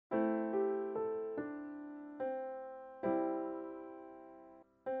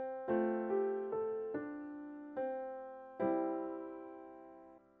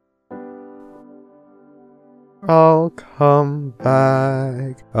I'll come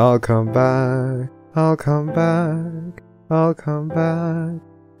back. I'll come back. I'll come back. I'll come back.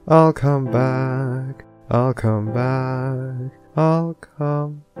 I'll come back. I'll come back. I'll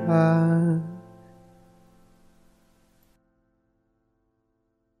come back.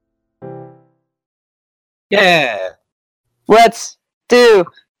 Yeah. Let's do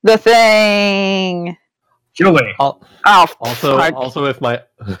the thing. Joey. Also, if my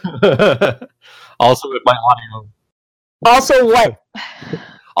audio. Also, what?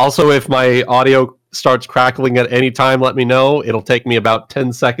 Also, if my audio starts crackling at any time, let me know. It'll take me about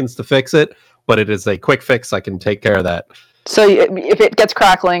 10 seconds to fix it, but it is a quick fix. I can take care of that. So if it gets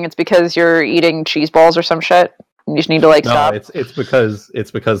crackling, it's because you're eating cheese balls or some shit? You just need to stop? No, it's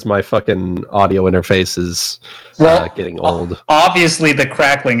because my fucking audio interface is getting old. Obviously, the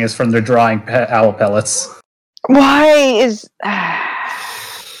crackling is from the drying owl pellets. Why is...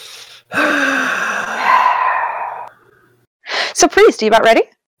 So, Priest, are you about ready?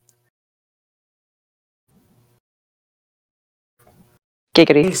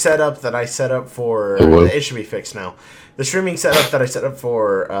 Giggity. Setup that I set up for... It should be fixed now. The streaming setup that I set up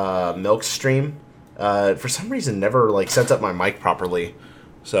for Milk's stream, for some reason, never sets up my mic properly.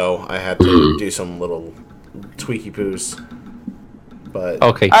 So I had to do some little tweaky poos. But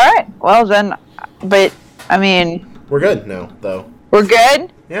okay. All right. Well, then... But, I mean... We're good now, though. We're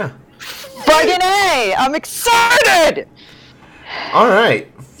good? Yeah. Fucking A! I'm excited! All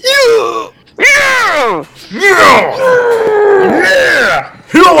right. Yeah!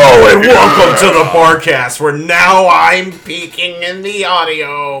 Hello and welcome to the Barcast, where now I'm peeking in the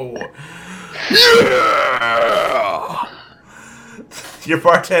audio. Yeah! Your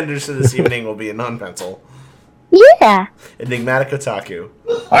bartenders for this evening will be a non-pencil. Yeah. Enigmatic Otaku.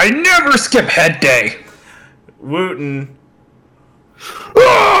 I never skip head day. Wuten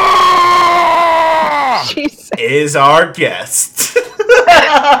Jesus. is our guest.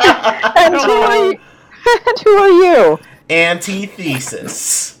 And who are you?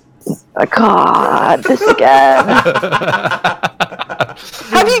 Antithesis. Oh, God, this again. Do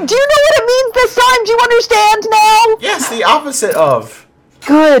you know what it means this time? Do you understand now? Yes, the opposite of.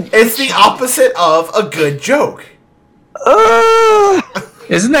 Good. It's the opposite of a good joke.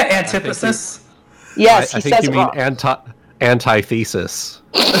 Isn't that antithesis? Yes, I he think says you it mean wrong. antithesis.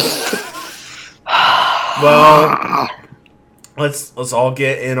 Well, let's all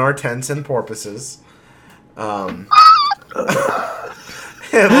get in our tents and porpoises. And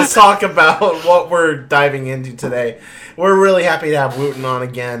let's talk about what we're diving into today. We're really happy to have Wuten on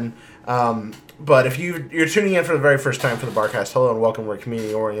again. But if you're tuning in for the very first time for the Barcast, hello and welcome. We're a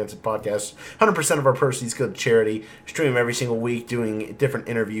community-oriented podcast. 100% of our proceeds go to charity. Stream every single week, doing different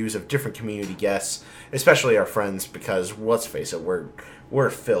interviews of different community guests, especially our friends, because let's face it, we're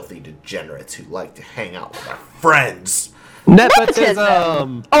filthy degenerates who like to hang out with our friends.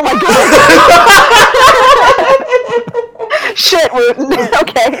 Nepotism! Oh my God! Shit, Wuten.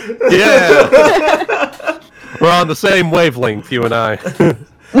 Okay. Yeah! We're on the same wavelength, you and I.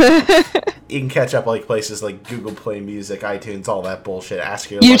 You can catch up places like Google Play Music, iTunes, all that bullshit.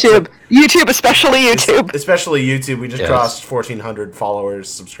 Ask your YouTube, especially YouTube. Especially YouTube. We just crossed 1,400 followers,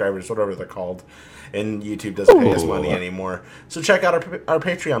 subscribers, whatever they're called, and YouTube doesn't pay us money anymore. So check out our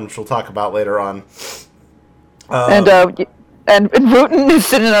Patreon, which we'll talk about later on. And Wuten is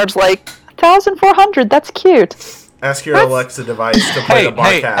sitting there like 1,400. That's cute. Ask your Alexa device to play the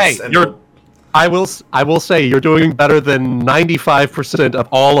Barcast. I will say you're doing better than 95% of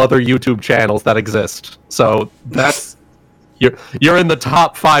all other YouTube channels that exist. So that's you're in the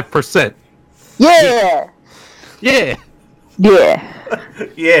top 5%. Yeah. Yeah. Yeah.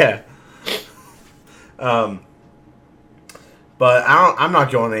 Yeah. But I'm not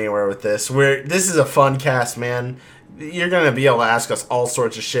going anywhere with this. This is a fun cast, man. You're gonna be able to ask us all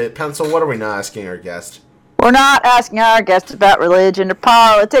sorts of shit. Pencil, what are we not asking our guest? We're not asking our guest about religion or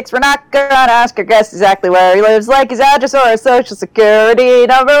politics. We're not gonna ask our guest exactly where he lives, like his address or his social security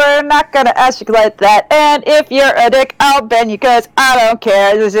number. We're not gonna ask you like that. And if you're a dick, I'll ban you, cause I don't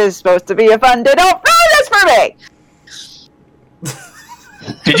care. This is supposed to be a fun day. Don't ruin this for me!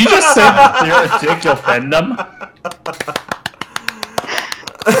 Did you just say that you're a dick to offend them?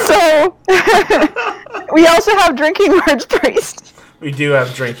 So, we also have drinking words, Priest. We do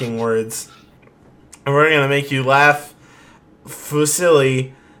have drinking words. And we're going to make you laugh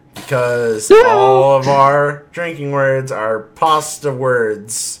silly because all of our drinking words are pasta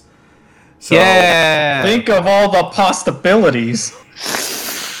words. So Yeah! Think of all the possibilities.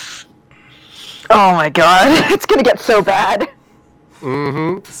 Oh my God, it's gonna get so bad.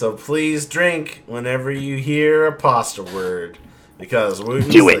 Mm-hmm. So please drink whenever you hear a pasta word, because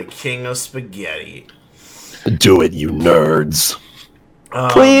Wuten's the king of spaghetti. Do it, you nerds.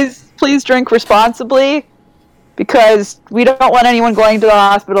 Please drink responsibly, because we don't want anyone going to the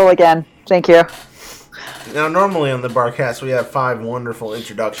hospital again. Thank you. Now, normally on the Barcast, we have 5 wonderful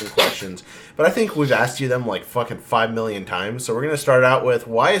introduction questions, but I think we've asked you them like fucking 5 million times, so we're going to start out with,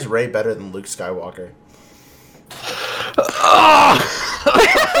 why is Rey better than Luke Skywalker?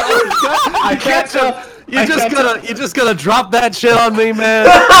 I can't tell. You just gonna drop that shit on me, man.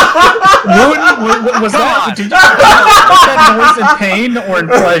 Was that? Did you that noise in pain or in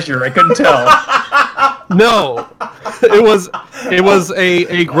pleasure? I couldn't tell. No, it was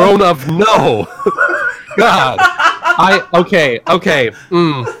a groan of no. God, okay.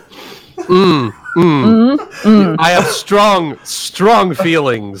 I have strong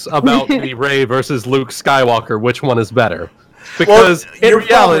feelings about the Rey versus Luke Skywalker. Which one is better? Because in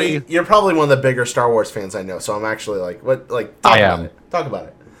reality, you're probably one of the bigger Star Wars fans I know. So I'm actually talk about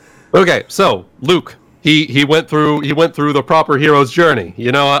it. Okay, so Luke, he went through the proper hero's journey.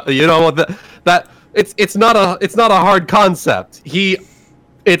 You know that it's not a hard concept. You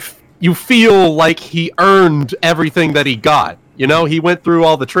feel like he earned everything that he got. You know, he went through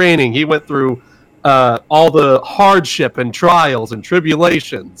all the training. He went through all the hardship and trials and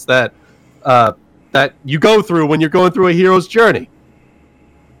tribulations that you go through when you're going through a hero's journey.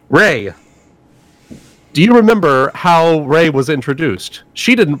 Rey, do you remember how Rey was introduced?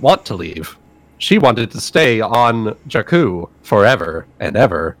 She didn't want to leave. She wanted to stay on Jakku forever and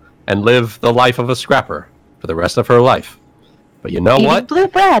ever and live the life of a scrapper for the rest of her life. But you know what? Blue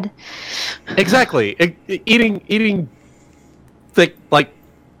bread. Exactly. Eating thick, like,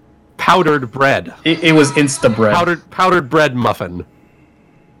 powdered bread. It was Insta bread. Powdered bread muffin.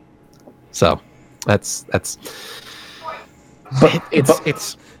 So, that's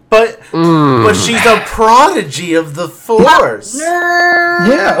But she's a prodigy of the Force.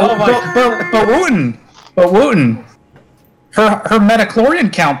 Yeah, but Wooten, her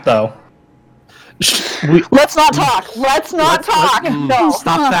metachlorian count though. Let's not talk. No.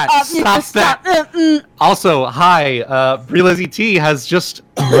 Stop that. Also, hi, Brie Lizzie T has just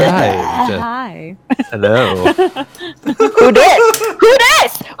arrived. Hi. Hello. Who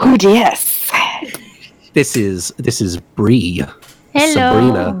dis? This is Brie. Hello.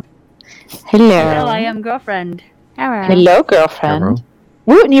 Sabrina. Hello, I am girlfriend. Hello, girlfriend. Hello.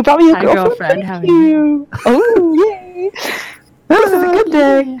 Wooten, you brought me a Hi, girlfriend. girlfriend. How are Thank you. Oh, yay. This is a good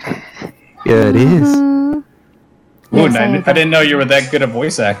day. Yeah, it is. Wooten, I didn't know you were that good a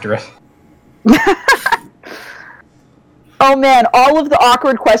voice actor. Oh man, all of the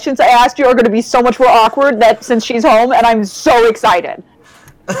awkward questions I asked you are going to be so much more awkward that since she's home, and I'm so excited.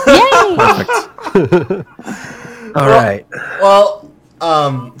 Yay! Perfect. All right. Well,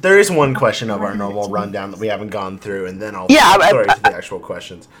 there is one question of our normal rundown that we haven't gone through, and then I'll throw you to the actual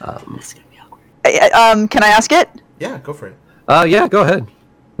questions. This is gonna be awkward. Can I ask it? Yeah, go for it. Yeah, go ahead.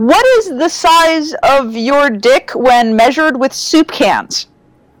 What is the size of your dick when measured with soup cans?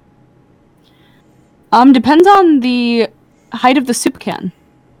 Depends on the height of the soup can.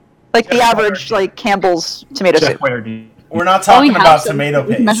 Like the average, like Campbell's tomato soup. We're not talking about tomato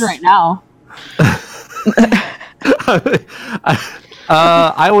paste. Measure right now.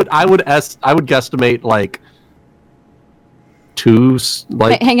 I would guesstimate like two.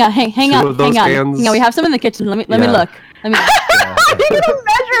 Like Hang on. of those cans. We have some in the kitchen. Let me look. Let me. Are you gonna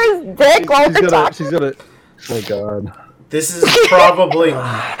measure his dick while we're talking? She's gonna. Oh my god. This is probably.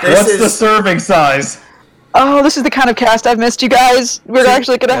 What's the serving size? Oh, this is the kind of cast I've missed, you guys. We're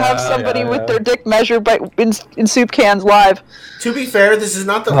actually gonna have somebody with their dick measured in soup cans live. To be fair, this is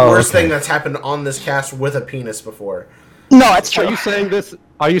not the worst thing that's happened on this cast with a penis before. No, it's true.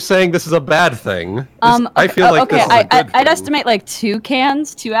 Are you saying this is a bad thing? I feel like this is a good I'd thing. estimate like 2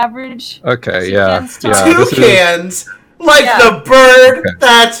 cans, 2 average. Okay, soup yeah. cans Yeah, total. Two cans? Like the bird? Okay.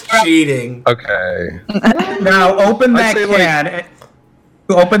 That's cheating. Okay. Now open that I'd say, can.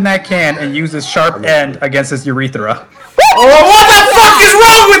 Open that can and use its sharp end against his urethra. Oh, what the fuck is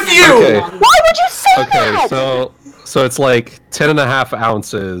wrong with you? Okay. Why would you say that? So it's like 10.5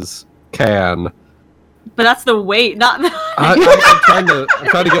 ounces can. But that's the weight, not. I'm trying to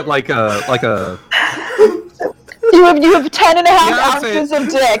get like a. You have 10 and a half Yeah, I'd say- ounces of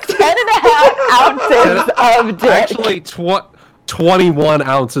dick. 10 and a half ounces of dick. Actually, 21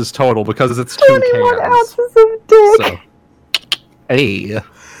 ounces total because it's 2 21 cans. ounces of dick. So, hey.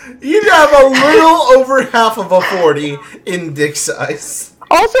 You have a little over half of a 40 in dick size.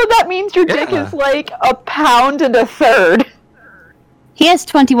 Also, that means your dick is like a pound and a third. He has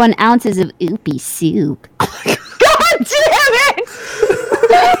 21 ounces of oopie soup. God damn it!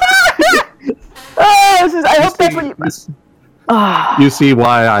 Oh, I hope that's what you... You see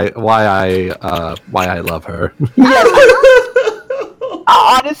why I love her.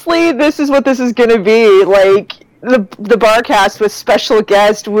 Honestly, this is what this is gonna be. Like the Barcast with special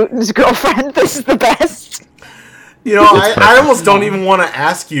guest Wuten's girlfriend. This is the best. You know, I almost don't even want to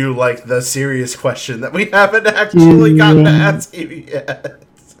ask you like the serious question that we haven't actually gotten to ask you yet.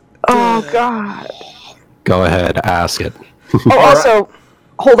 Oh God. Go ahead, ask it. Oh, also,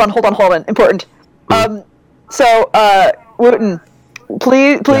 hold on. Important. Wooten,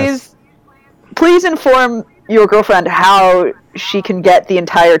 please inform your girlfriend how she can get the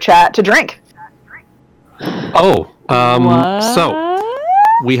entire chat to drink. So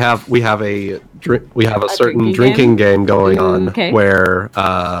we have a certain drinking game going on where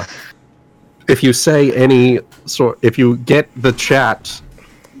if you say if you get the chat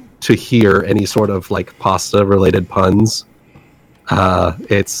to hear any sort of like pasta related puns,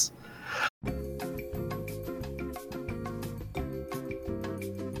 it's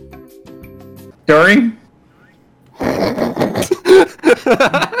During?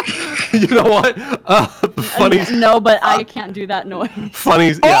 You know what? Funny. No, but I can't do that noise.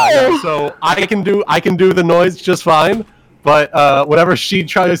 Funny. Yeah. So I can do the noise just fine, but whenever she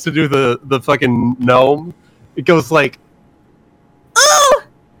tries to do the fucking gnome, it goes like.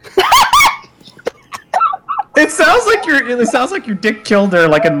 It sounds like your dick killed her,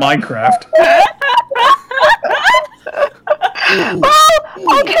 like in Minecraft. Well,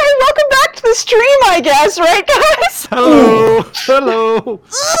 okay, welcome back to the stream, I guess, right, guys? Hello.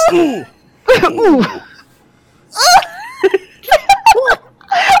 We're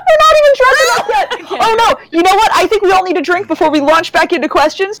not even drunk enough yet. Oh no! You know what? I think we all need a drink before we launch back into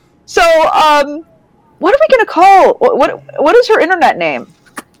questions. So, what are we gonna call? What is her internet name?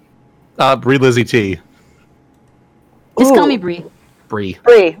 Bree Lizzie T. Just call me Bree. Bree.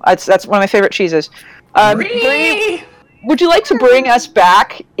 Brie. That's one of my favorite cheeses. Brie, would you like to bring us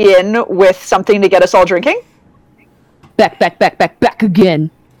back in with something to get us all drinking? Back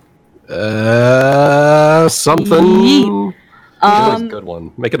again. Something. Yeet. Make it a good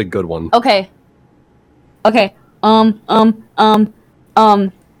one. Make it a good one. Okay. Oh,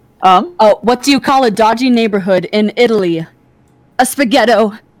 what do you call a dodgy neighborhood in Italy? A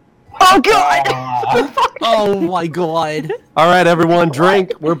spaghetto. Oh God! Oh my God. All right, everyone,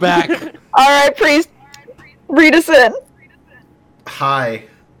 drink. We're back. All right, priest, read us in. Hi.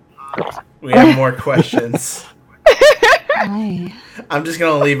 We have more questions. Hi. I'm just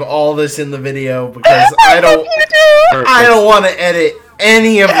gonna leave all this in the video because I don't want to edit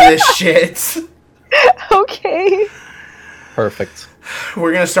any of this shit. Okay. Perfect.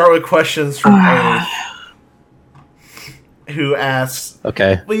 We're gonna start with questions from A, who asks,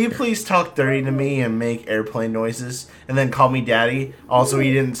 Okay. "Will you please talk dirty to me and make airplane noises, and then call me daddy?" Also,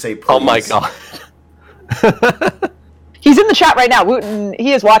 he didn't say please. Oh my God. He's in the chat right now. Wooten,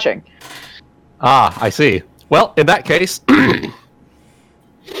 he is watching. Ah, I see. Well, in that case,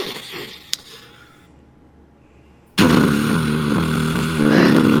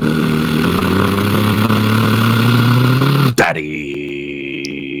 Daddy.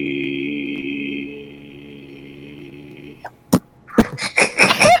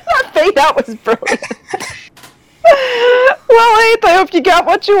 That fade out was brilliant. Well, Ape, I hope you got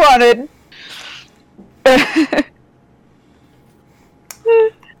what you wanted.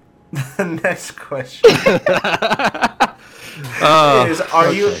 The next question is: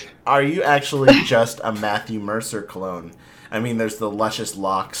 Are you actually just a Matthew Mercer clone? I mean, there's the luscious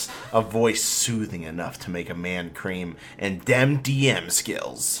locks, a voice soothing enough to make a man cream, and dem DM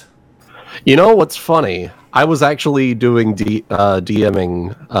skills. You know what's funny? I was actually doing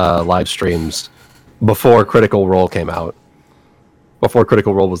DMing live streams before Critical Role came out. Before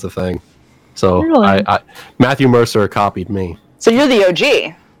Critical Role was the thing. So Really? I Matthew Mercer copied me. So you're the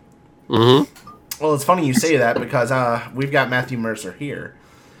OG. Mm-hmm. Well, it's funny you say that because we've got Matthew Mercer here.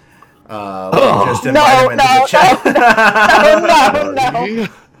 Just invite him into the chat.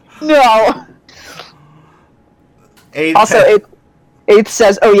 No. Eighth Also, Eighth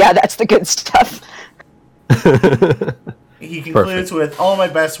says, "Oh yeah, that's the good stuff." he concludes with, "All my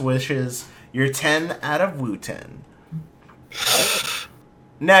best wishes. You're 10 out of Wuten."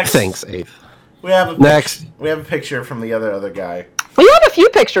 Next, Thanks, Eighth. we have a Next. We have a picture from the other guy. We have a few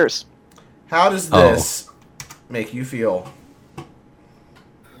pictures. How does this make you feel?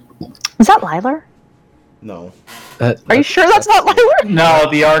 Is that Lilar? No. Are you sure that's not Lilar? No,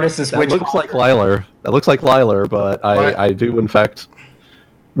 the artist is That Witch. looks like Lilar. That looks like Lilar, but I do, in fact...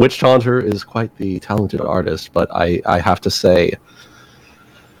 Witch Hunter is quite the talented artist, but I have to say...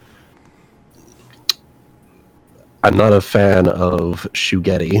 I'm not a fan of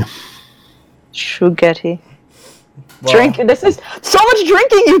Shugeti. Shugeti. Well, Drinking. This is so much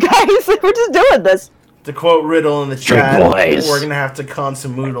drinking, you guys. We're just doing this. To quote Riddle in the Drink, chat, boys. we're gonna have to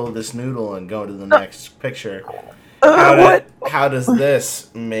consumoodle this noodle and go to the next picture. How does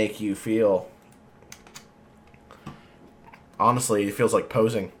this make you feel? Honestly, it feels like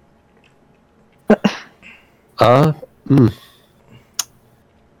posing. I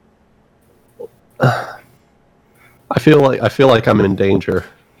feel like I'm in danger.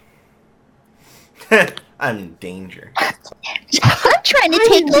 I'm in danger. I'm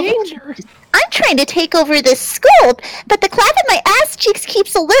trying to take over this school, but the clap in my ass cheeks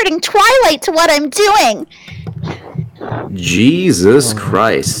keeps alerting Twilight to what I'm doing. Jesus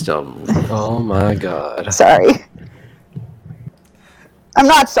Christ. Oh my god. Sorry. I'm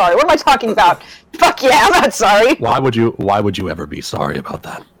not sorry. What am I talking about? Fuck yeah, I'm not sorry. Why would you ever be sorry about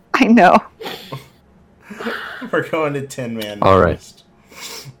that? I know. We're going to Tin Man. All right. Next.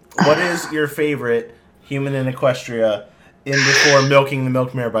 What is your favorite Human in Equestria in Before Milking the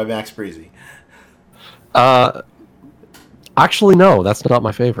Milkmare by Max Breezy? Actually, no, that's not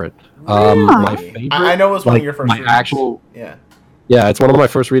my favorite. My favorite. I know it was one of your first my readings. actual. Yeah. Yeah, it's one of my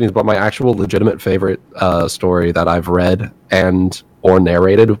first readings, but my actual legitimate favorite story that I've read or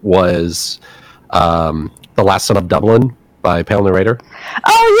narrated was The Last Son of Dublin by Pale Narrator.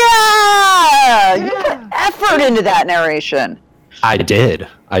 Oh yeah! You put effort into that narration. I did,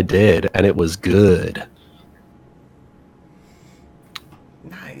 and it was good.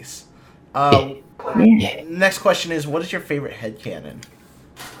 Nice. Next question is, what is your favorite headcanon?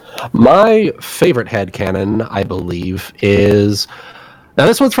 My favorite headcanon, I believe, is... Now,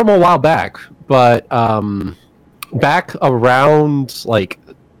 this one's from a while back, but back around, like,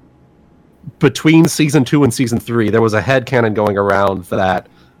 between Season 2 and Season 3, there was a headcanon going around that...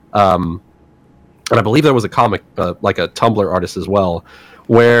 and I believe there was a comic, like a Tumblr artist as well,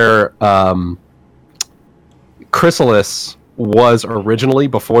 where Chrysalis was originally,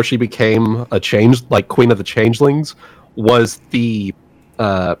 before she became Queen of the Changelings, was the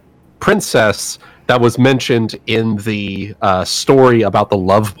princess that was mentioned in the story about the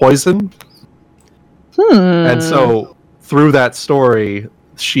love poison. And so through that story,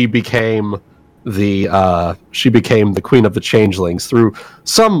 she became the Queen of the Changelings through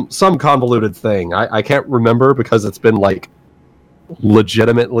some convoluted thing. I can't remember because it's been like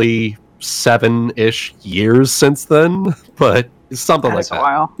legitimately 7-ish years since then, but something like that. A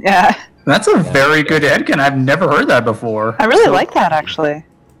while. Yeah. That's a very good headcanon. I've never heard that before. I really like that actually.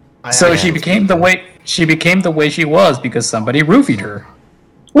 So she became the way she was because somebody roofied her.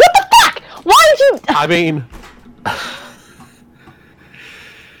 What the fuck? Why did you? I mean,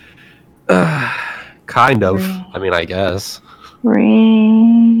 kind of. I mean, I guess.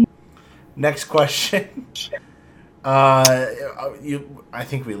 Next question. I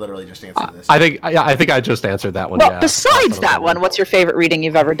think we literally just answered this. I think I just answered that one. Well, yeah. besides that one, what's your favorite reading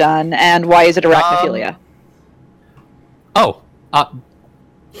you've ever done, and why is it arachnophilia?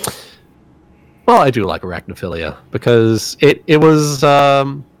 Well, I do like arachnophilia because it was.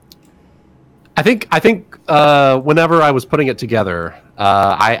 I think whenever I was putting it together,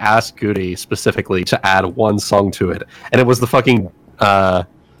 I asked Goody specifically to add one song to it, and it was the fucking.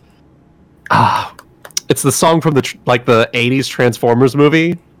 It's the song from the 80s Transformers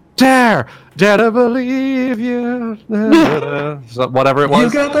movie. Dare to believe you. Whatever it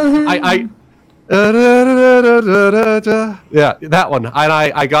was. Yeah, that one. And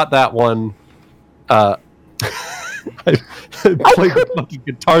I got that one. I played the fucking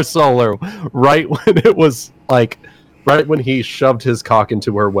guitar solo right when he shoved his cock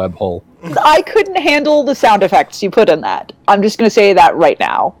into her web hole. I couldn't handle the sound effects you put in that. I'm just going to say that right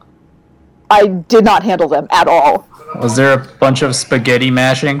now. I did not handle them at all. Was there a bunch of spaghetti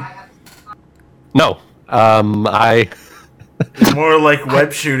mashing? No. It's more like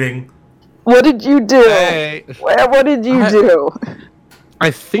web shooting. What did you do? Hey. What did you do? I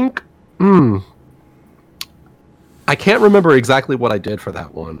think... I can't remember exactly what I did for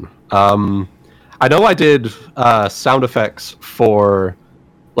that one. I know I did sound effects for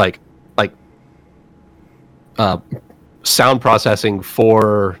sound processing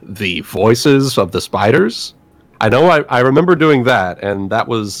for the voices of the spiders. I know I remember doing that, and that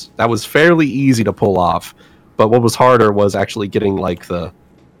was fairly easy to pull off. But what was harder was actually getting the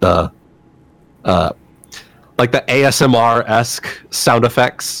ASMR-esque sound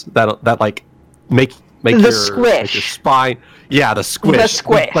effects that make your squish. your spine. Yeah, the squish. The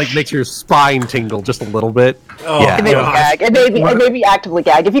squish. Makes your spine tingle just a little bit. Oh, yeah. It made me gag. It made me actively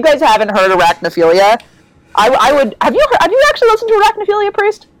gag. If you guys haven't heard arachnophilia, I would. Have you actually listened to arachnophilia,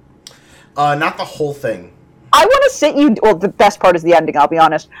 Priest? Not the whole thing. I want to sit you. Well, the best part is the ending. I'll be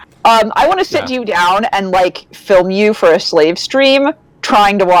honest. I want to sit you down and like film you for a slave stream,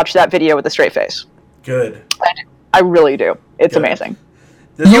 trying to watch that video with a straight face. Good. I really do. It's Good. amazing.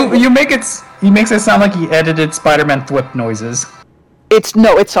 You make it. He makes it sound like he edited Spider-Man thwip noises. It's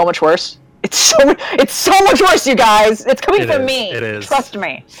so much worse. It's so much worse, you guys. It's coming from me. It is. Trust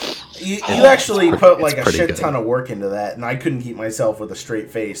me. You actually put like a pretty shit good. ton of work into that, and I couldn't keep myself with a straight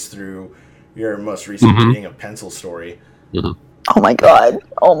face through your most recent reading of Pencil Story. Mhm. Oh my god.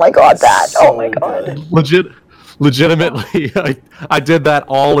 Oh my god, that. So Oh my god. good. Legitimately, I did that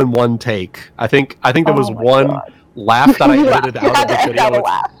all in one take. I think there was Oh my one God. laugh that I edited You out had of the to edit video. out a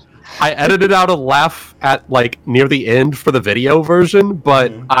laugh. I edited out a laugh at like near the end for the video version,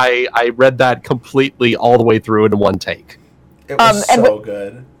 but I read that completely all the way through in one take. It was and so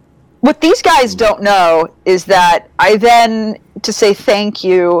good. What these guys don't know is that I then, to say thank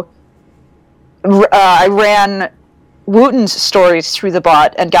you, I ran Wuten's stories through the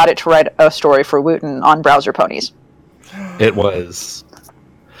bot and got it to write a story for Wuten on Browser Ponies. It was.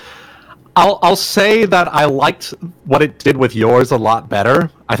 I'll say that I liked what it did with yours a lot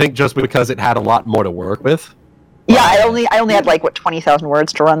better. I think just because it had a lot more to work with. Yeah, I only had like 20,000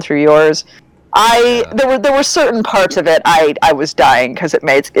 words to run through yours. There were certain parts of it I was dying because it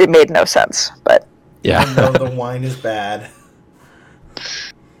made no sense. But Yeah. Even though the wine is bad.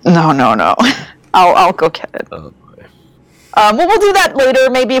 no. I'll go get it. Oh, boy. Well, we'll do that later.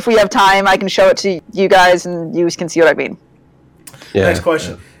 Maybe if we have time, I can show it to you guys and you can see what I mean. Yeah. Next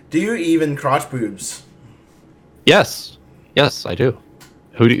question. Do you even crotch boobs? Yes, I do.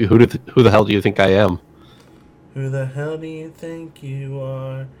 Who the hell do you think I am? Who the hell do you think you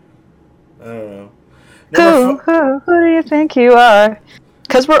are? I don't know. Who do you think you are?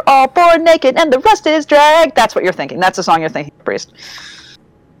 Because we're all born naked and the rest is drag. That's what you're thinking. That's the song you're thinking, Priest.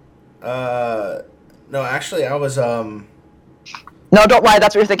 No, actually, I was, No, don't lie.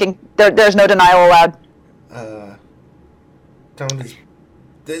 That's what you're thinking. There's no denial allowed.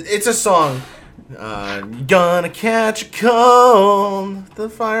 It's a song. You're gonna catch a cold, the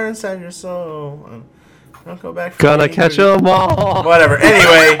fire inside your soul. Don't go back. Gonna catch 'em all. Whatever.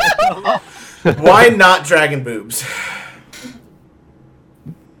 Anyway, why not dragon boobs?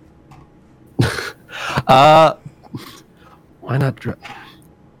 Why not?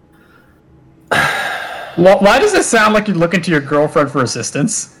 Why does it sound like you're looking to your girlfriend for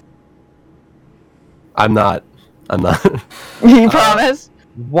assistance? I'm not. You promise?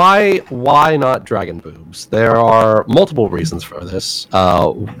 Why not dragon boobs? There are multiple reasons for this.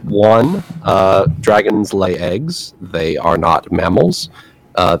 One, dragons lay eggs. They are not mammals.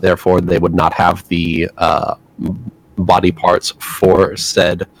 Therefore, they would not have the body parts for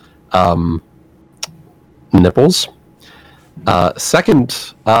said nipples.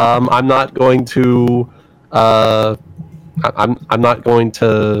 Second, I'm not going to. I'm not going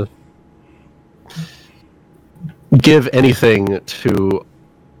to give anything to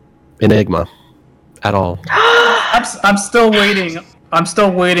Enigma at all. I'm still waiting. I'm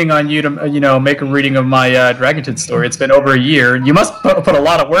still waiting on you to, make a reading of my Dragonton story. It's been over a year. You must put a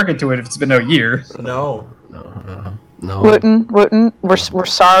lot of work into it if it's been a year. No. No. Wuten, we're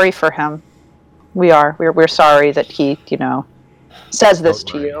sorry for him. We're sorry that he, says this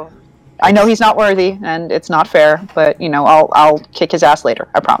to you. I know he's not worthy, and it's not fair, but I'll kick his ass later.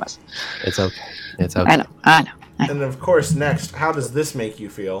 I promise. It's okay. It's okay. I know. And of course, next, how does this make you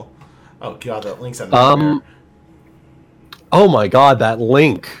feel? Oh god, that link's on there. Oh my god, that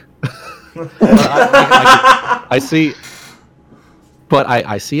link. I see. But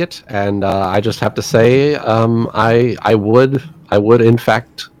I see it, and I just have to say, I would in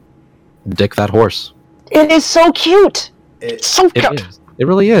fact dick that horse. It is so cute. So cute. It is. It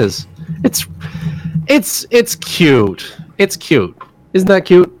really is. It's cute. It's cute. Isn't that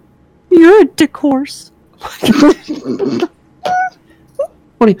cute? You're a dick horse.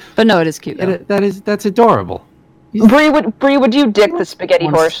 What do you, But no, it is cute. Though. that's adorable. Bree, would you dick the spaghetti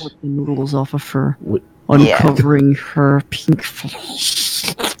Wanna horse? slip the noodles off of her, Would- uncovering her pink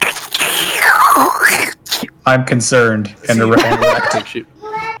face. I'm concerned and erect.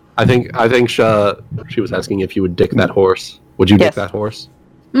 I think she was asking if you would dick that horse. Would you Yes. dick that horse?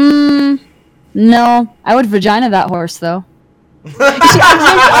 No. I would vagina that horse, though. See,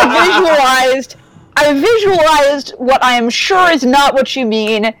 I visualized what I am sure is not what you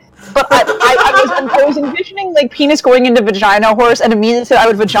mean, but I was envisioning like penis going into vagina horse, and immediately said I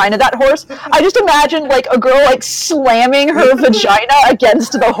would vagina that horse. I just imagined like a girl like slamming her vagina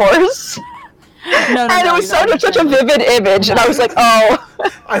against the horse, No, and it was such a vivid image, and I was like, oh.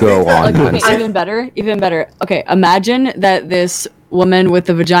 I Go think that- on. Okay, even better. Okay, imagine that this woman with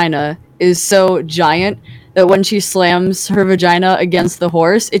the vagina is so giant that when she slams her vagina against the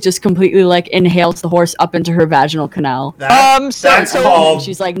horse, it just completely like inhales the horse up into her vaginal canal. That's called.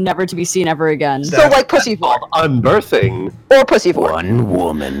 She's like never to be seen ever again. So like pussyfoot. Unbirthing. Or pussyfoot. One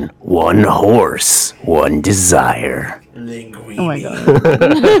woman, one horse, one desire. Linguini. Oh my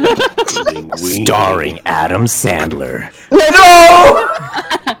god. Starring Adam Sandler. No!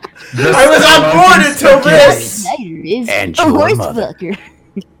 I was on board until this. And a your horse mother. fucker.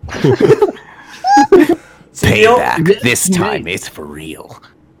 Neil? Payback. This time it's for real.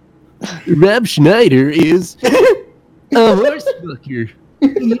 Rob Schneider is a horse fucker.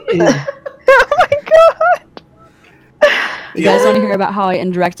 Oh my god. You guys want to hear about how I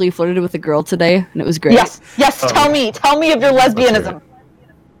indirectly flirted with a girl today, and it was great. Yes. Tell me of your lesbianism.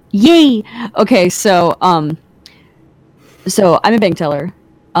 Yay! Okay, so I'm a bank teller,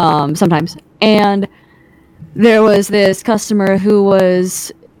 sometimes, and there was this customer who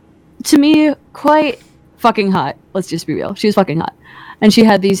was, to me, quite fucking hot. Let's just be real. She was fucking hot, and she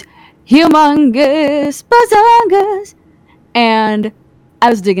had these humongous bazongas, and I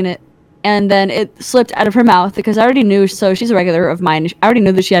was digging it. And then it slipped out of her mouth because I already knew, so she's a regular of mine. I already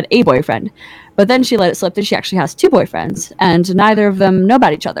knew that she had a boyfriend. But then she let it slip that she actually has 2 boyfriends, and neither of them know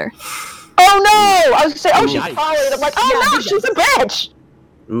about each other. Oh no! I was gonna say, she's poly. I'm like, no, she's a bitch!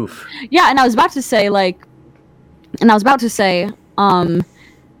 Oof. Yeah, and I was about to say,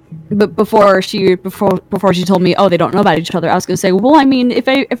 but before she told me, they don't know about each other, I was gonna say, well, I mean, if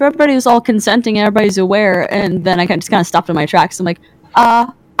everybody's all consenting and everybody's aware, and then I just kind of stopped in my tracks. I'm like,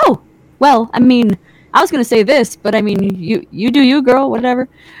 well, I mean, I was gonna say this, but I mean, you do you, girl, whatever.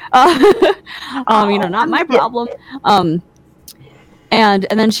 Not my problem. And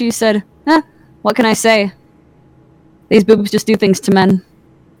then she said, what can I say? These boobs just do things to men.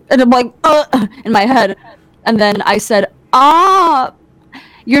 And I'm like, in my head. And then I said,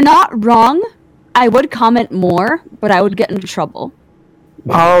 you're not wrong. I would comment more, but I would get into trouble.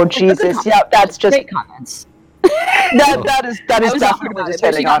 Oh Jesus! Yep, that's just great comments. that is definitely just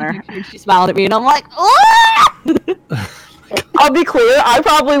hitting on her. She smiled at me, and I'm like, I'll be clear. I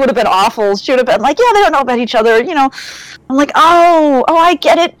probably would have been awful. She would have been like, "Yeah, they don't know about each other." I'm like, "Oh, I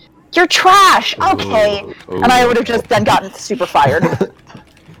get it. You're trash." Okay, and I would have just then gotten super fired.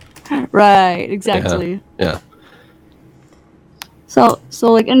 Right, exactly. Yeah. So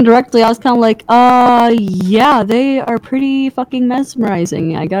like indirectly, I was kind of like, yeah, they are pretty fucking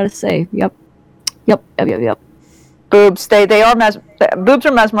mesmerizing. I gotta say, yep. Boobs, boobs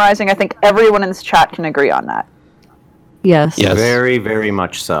are mesmerizing. I think everyone in this chat can agree on that. Yes. Very, very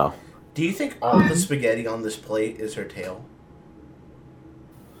much so. Do you think all the spaghetti on this plate is her tail?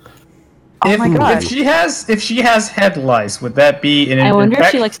 Oh my god! If she has head lice, would that be an? I wonder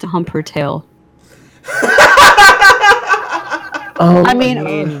if she likes to hump her tail. I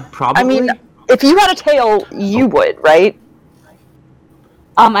mean, probably. I mean, if you had a tail, you would, right?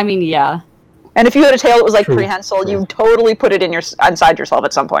 I mean, yeah. And if you had a tail that was like prehensile, you'd totally put it inside yourself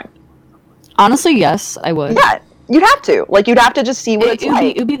at some point. Honestly, yes, I would. Yeah, you'd have to. Like, you'd have to just see what it's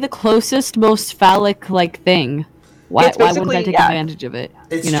like. It would be the closest, most phallic thing. Why wouldn't I take advantage of it?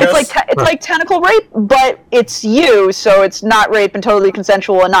 It's It's like tentacle rape, but it's you, so it's not rape and totally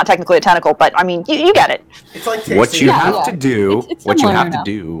consensual and not technically a tentacle. But I mean, you get it. It's like what you have to do. What you have to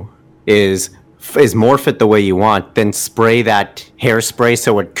do is morph it the way you want. Then spray that hairspray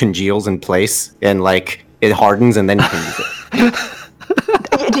so it congeals in place and like it hardens, and then you can use it.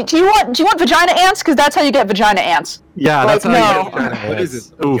 Do you want vagina ants? Because that's how you get vagina ants. Yeah, like, that's how you get vagina ants. What is it?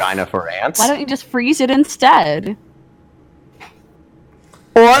 Vagina for ants? Why don't you just freeze it instead?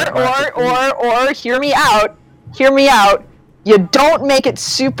 Or hear me out. You don't make it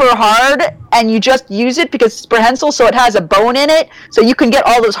super hard, and you just use it because it's prehensile, so it has a bone in it, so you can get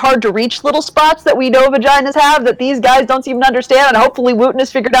all those hard-to-reach little spots that we know vaginas have that these guys don't seem to understand, and hopefully Wuten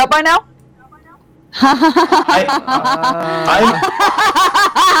has figured out by now. Oh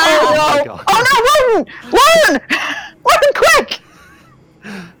no, Wuten, quick!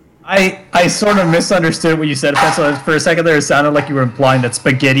 I sort of misunderstood what you said, Pencil. For a second there, it sounded like you were implying that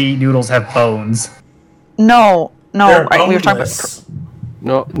spaghetti noodles have bones. No. We were talking boneless.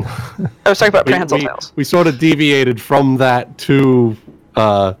 No. I was talking about prehensile tails. We sort of deviated from that to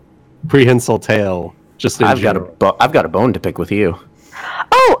prehensile tail. Just in I've general. got a bone to pick with you.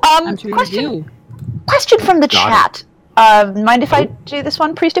 Oh, I'm sure question. you do. Question from the chat. Mind if I do this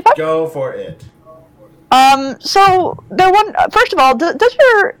one, Priest? Go for it. So first of all,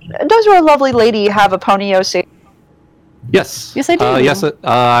 does your lovely lady have a ponyo? Yes. Yes, I do. Yes,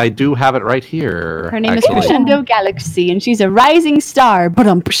 I do have it right here. Her name actually. is Crescendo Galaxy, and she's a rising star.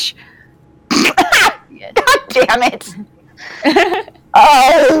 Ba-dum-psh. God damn it!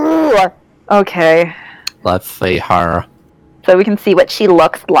 Oh, Okay. Let's see her. So we can see what she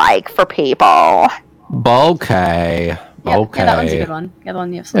looks like for people. Okay. Yeah, that one's a good one. Yeah, the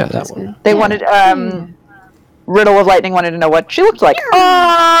one you have selected that is one. good. They wanted, Riddle of Lightning wanted to know what she looked like.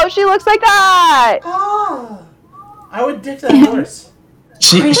 Oh, she looks like that! Oh, I would dick that horse.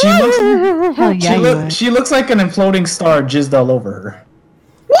 She looks Hell yeah, you would. she looks like an imploding star jizzed all over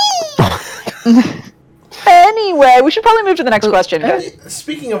her. Anyway, we should probably move to the next question.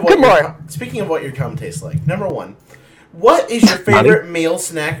 Speaking of what your cum tastes like, number one, what is your favorite meal,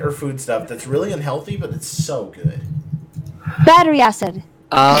 snack, or foodstuff that's really unhealthy but it's so good? Battery acid.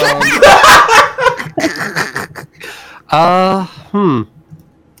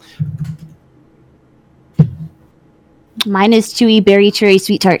 Mine is chewy berry cherry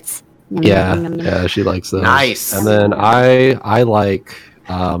sweet tarts. Yum, Yeah, yum, yum, yum. yeah, she likes those. Nice. And then I like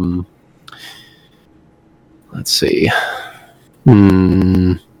let's see.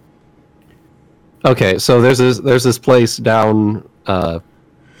 Okay, so there's this place down a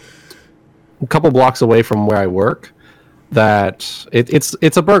couple blocks away from where I work that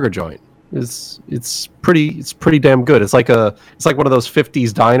it's a burger joint. It's pretty damn good. It's like one of those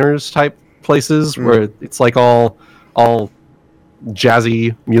 50s diners type places where it's like all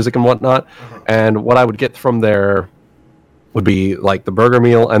jazzy music and whatnot. And what I would get from there would be like the burger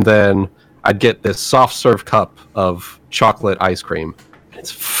meal, and then I'd get this soft serve cup of chocolate ice cream.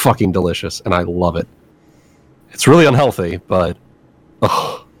 It's fucking delicious, and I love it. It's really unhealthy, but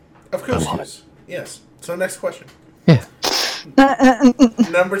Of course it is. Yes. So next question. yeah.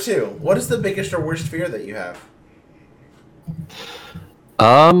 Number two, what is the biggest or worst fear that you have?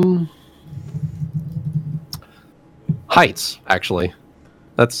 Heights, actually.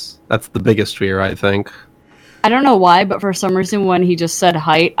 That's the biggest fear, I think. I don't know why, but for some reason when he just said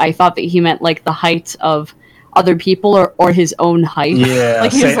height, I thought that he meant like the height of other people or his own height. Yeah,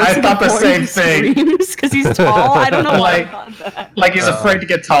 like I thought the same thing. Because he's tall. I don't know why I thought that. Like he's afraid to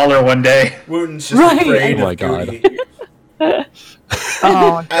get taller one day. Wooten's just Right. afraid Oh my of God. Goody.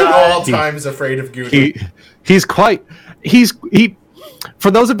 Oh, At all times afraid of Goody. He's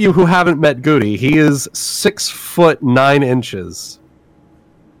for those of you who haven't met Goody, he is 6'9".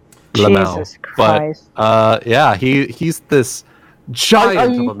 Jesus Christ. But yeah, he's this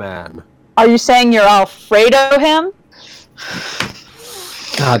giant of a man. Are you saying you're all afraid of him?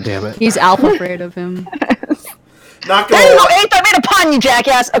 God damn it. He's alpha afraid of him. Not There gonna you go, lie, Eighth! I made a pun, you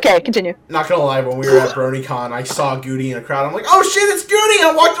jackass! Okay, continue. not gonna lie, when we were at BronyCon, I saw Goody in a crowd. I'm like, oh shit, it's Goody!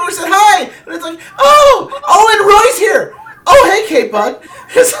 I walked over and said hi! And it's like, oh, and Roy's here! Oh, hey, K-Bug!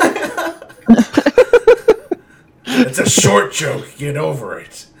 It's like, it's a short joke, get over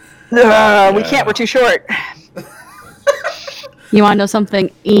it. We can't, we're too short. You want to know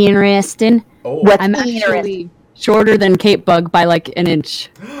something interesting? Oh, What's I'm actually shorter than Kate Bug by like an inch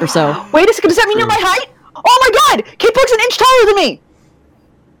or so. Wait a second, does that mean you're my height? Oh my god! K-Bug's an inch taller than me!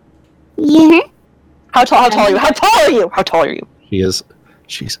 Yeah. How tall are you? How tall are you? How tall are you?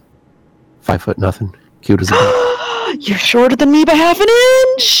 She's 5 foot nothing. Cute as a bug. You're shorter than me by half an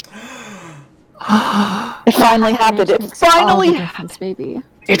inch! It finally happened. It All the finally difference, baby.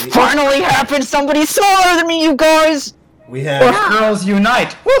 happened! Somebody's taller than me, you guys! we have Girls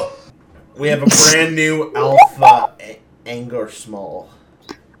unite! Woo! a brand new alpha Anger Small.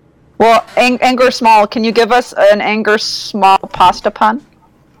 Well, Anger Small, can you give us an Anger Small pasta pun?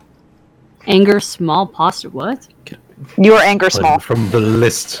 Anger small pasta. What? You are Anger Small. From the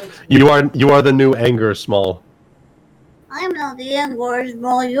list. You are the new Anger Small. I'm not the Angor,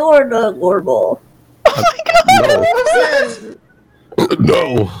 you're the Gorbal.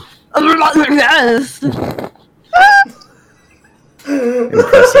 No. Yes.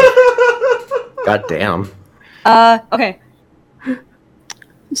 Impressive. God damn. Okay.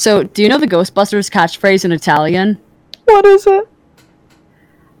 So, do you know the Ghostbusters catchphrase in Italian? What is it?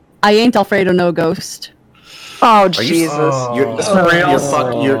 I ain't afraid of no ghost. Oh, Are Jesus. You're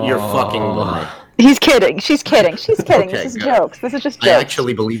fucking lying. He's kidding. She's kidding. She's kidding. Okay, This is good. jokes. This is just I jokes.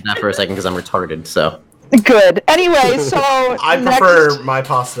 actually believed that for a second because I'm retarded, so. Good. Anyway, so I next- prefer my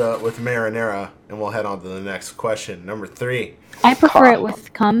pasta with marinara, and we'll head on to the next question. Number 3. I prefer it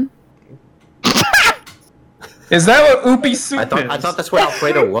with cum. Is that what Oopie Soup is? I thought that's what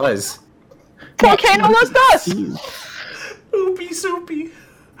Alfredo was. Volcano Los Dos. Oopie soupy.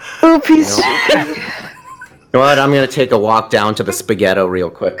 Oopies. You know what? I'm gonna take a walk down to the spaghetto real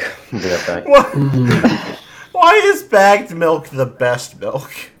quick. I'll be right back. Why is bagged milk the best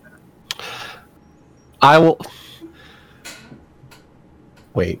milk? I will.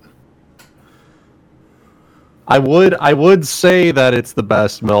 Wait. I would say that it's the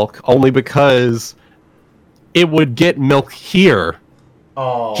best milk only because it would get milk here.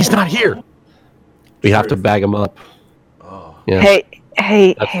 Oh, He's not here. We have to bag them up. Oh. Yeah. Hey,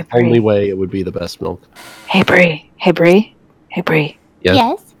 That's hey, the only Bree. way it would be the best milk. Hey, Bree.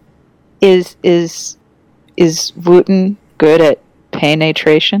 Yes. Yes. Is Wuten good at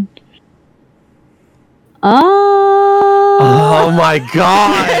penetration? Oh my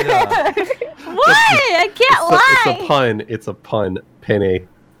god! What? I can't lie. It's a pun.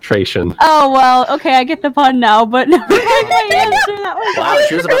 Penetration. Oh well, okay, I get the pun now, but never mind my answer. That was Wow,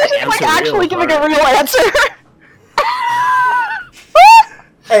 she was about to answer actually giving a real real answer.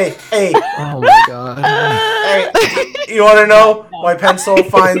 Hey, Oh my god. hey! You want to know why Pencil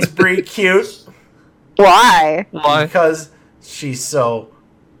finds Bree cute? Why? Why? Because she's so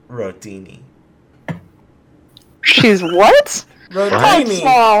rotini. She's what? Rotini.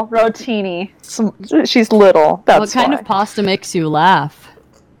 Small, rotini. She's little. That's what kind why. of pasta makes you laugh?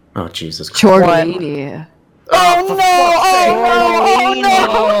 Oh, Jesus Christ. Chortini. Oh no!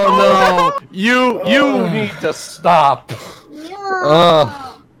 Oh no! You need to stop.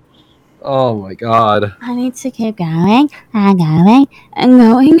 Oh my god. I need to keep going and going and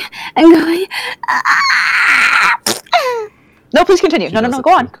going and going. No, please continue. No,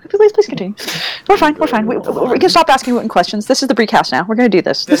 go on. Please continue. We're fine. We can stop asking Witten questions. This is the Barcast now. We're gonna do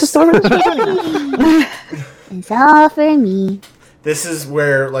this. This is what we're doing now. It's all for me. This is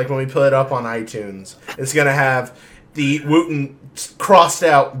where, like, when we put it up on iTunes, it's gonna have the Wooten crossed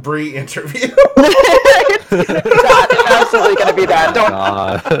out Bree interview. It's absolutely gonna be that. Don't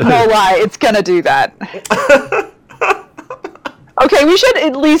no lie. It's gonna do that. Okay, we should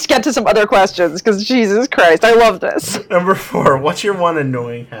at least get to some other questions because Jesus Christ, I love this. Number 4. What's your one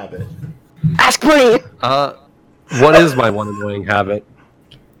annoying habit? Ask Bree. What is my one annoying habit?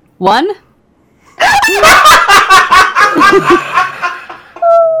 One?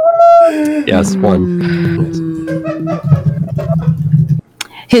 Yes, one.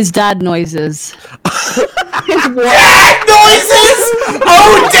 His dad noises. His what? Dad noises!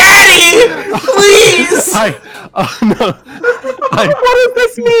 Oh, Daddy! Please! No. What does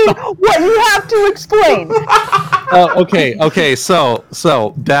this mean? What you have to explain? Okay. So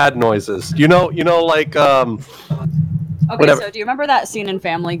dad noises. You know, like Okay, Whatever. so do you remember that scene in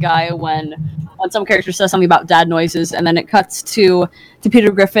Family Guy when some character says something about dad noises, and then it cuts to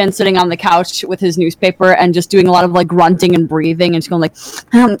Peter Griffin sitting on the couch with his newspaper and just doing a lot of like grunting and breathing and just going like,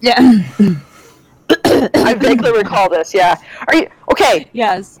 yeah. I vaguely recall this. Yeah. Are you okay?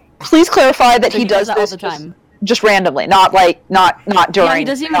 Yes. Please clarify that So he does that this all the time. just randomly, not during. Yeah, he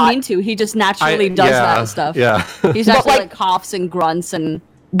doesn't even mean to. He just naturally does that stuff. Yeah. He's But, actually like- like coughs and grunts and.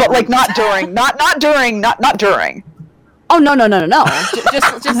 But like not during, not during. Oh no!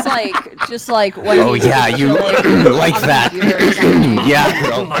 just like when. Oh, he's yeah, you chilling like on the that. computer or something. Yeah,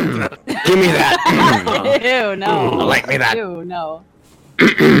 girl. Give me that. Ew, no. Like me that. Ew, no.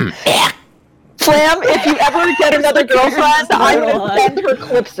 Flam, if you ever get another girlfriend, I'm gonna send her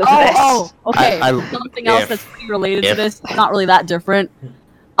clips of this. Okay. I- Something else that's pretty related to this, not really that different.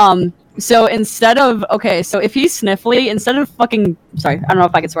 So instead of so if he's sniffly, instead of fucking sorry, I don't know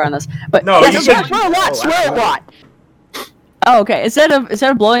if I can swear on this, but No, Yes, you swear should. a lot, swear a lot. oh, okay. Instead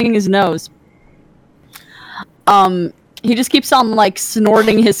of blowing his nose, he just keeps on like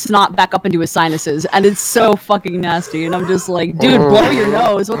snorting his snot back up into his sinuses, and it's so fucking nasty. And I'm just like, dude, blow your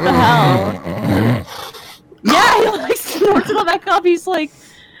nose. What the hell? Yeah, he like snorts it all back up. He's like,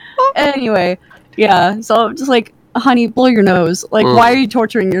 anyway, yeah. So I'm just like, honey, blow your nose. Like, why are you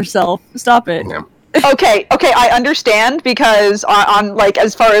torturing yourself? Stop it. Okay, I understand because on like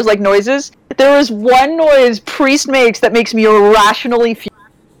as far as like noises, there is one noise Priest makes that makes me irrationally furious.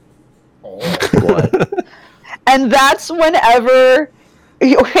 What? And that's whenever.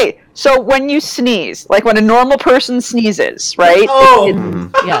 Okay, so when you sneeze, like when a normal person sneezes, right? Oh.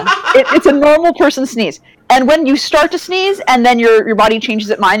 Yeah. It's a normal person sneeze. And when you start to sneeze, and then your body changes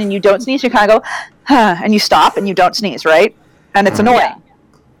its mind, and you don't sneeze, you kind of go, huh, and you stop, and you don't sneeze, right? And it's annoying.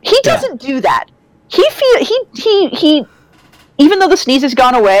 He doesn't do that. He even though the sneeze has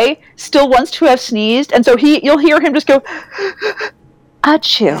gone away, still wants to have sneezed, and so you'll hear him just go,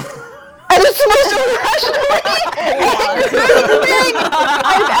 achoo. And it's the most irrational thing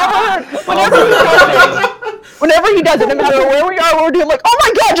I've ever heard. Whenever he does it, no matter where we are, we're doing like, oh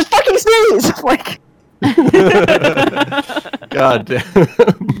my god, just fucking sneeze! Like, God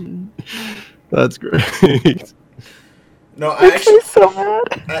damn. That's great. No, he's so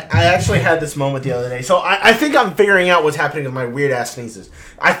mad. I actually had this moment the other day. So I think I'm figuring out what's happening with my weird ass sneezes.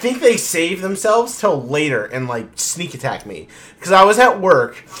 I think they save themselves till later and like sneak attack me. Because I was at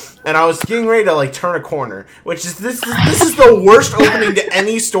work and I was getting ready to like turn a corner, which is this is the worst opening to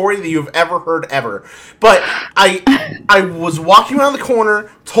any story that you've ever heard ever. But I was walking around the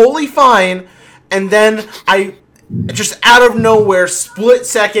corner, totally fine, and then I just out of nowhere, split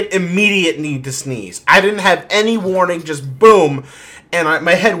second, immediate need to sneeze. I didn't have any warning, just boom. And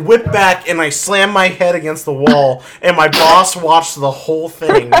my head whipped back, and I slammed my head against the wall. And my boss watched the whole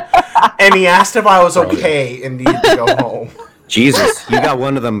thing, and he asked if I was okay and needed to go home. Jesus, you got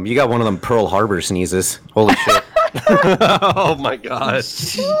one of them. You got one of them Pearl Harbor sneezes. Holy shit! Oh my god.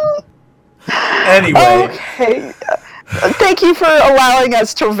 Anyway, Okay. Thank you for allowing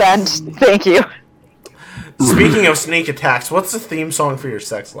us to vent. Thank you. Speaking of sneak attacks, what's the theme song for your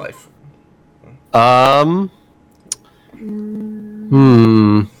sex life?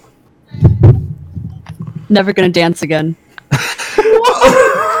 Never gonna dance again.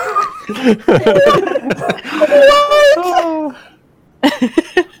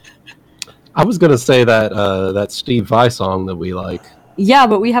 I was gonna say that Steve Vai song that we like. Yeah,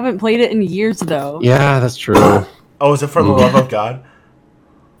 but we haven't played it in years, though. Yeah, that's true. Oh, is it For the Love of God?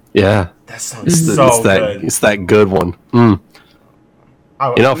 Yeah, That sounds so good. It's that good one. Not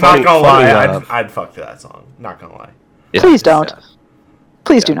gonna lie, I'd fuck to that song. Not gonna lie. Yeah. Please don't.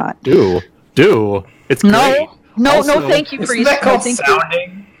 Please do not. Do. It's great. No, Also, thank you, Isn't Priest. that No, called thank you.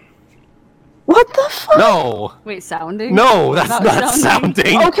 sounding? What the fuck? No, Wait, sounding? no, that's Not not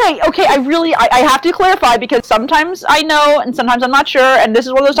sounding. Okay, I have to clarify because sometimes I know and sometimes I'm not sure, and this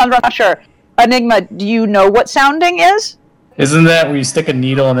is one of those times where I'm not sure. Enigma, do you know what sounding is? Isn't that where you stick a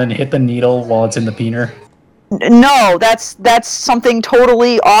needle and then hit the needle while it's in the peener? No, that's something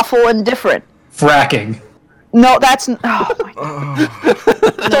totally awful and different. Fracking. No, that's oh my God.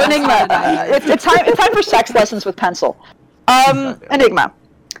 So Enigma, it's time for sex lessons with pencil. Enigma.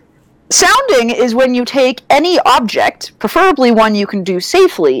 Sounding is when you take any object, preferably one you can do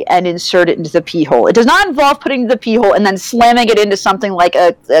safely, and insert it into the pee hole. It does not involve putting it into the pee hole and then slamming it into something like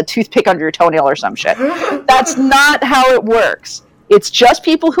a toothpick under your toenail or some shit. That's not how it works. It's just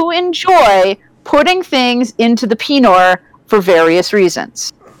people who enjoy putting things into the peenor for various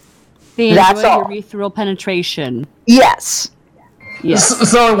reasons. They That's enjoy all. urethral penetration. Yes. Yes.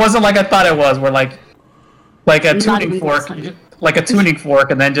 So it wasn't like I thought it was, where like a Not tuning even fork, close. like a tuning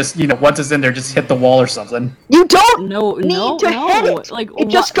fork, and then just once it's in there, just hit the wall or something. You don't No, need no, to no. hit it. Like, It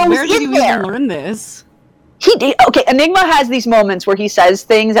just goes where did in you there. even learn this? Okay, Enigma has these moments where he says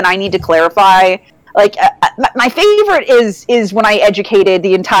things and I need to clarify. Like, my favorite is when I educated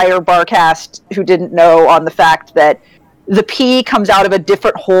the entire Barcast who didn't know on the fact that the pee comes out of a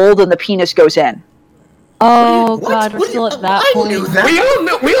different hole than the penis goes in. Oh God, we're still at that point. We all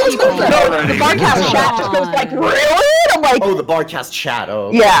know that already. The Barcast chat just goes like, really? I'm like, Oh, the Barcast chat. Oh,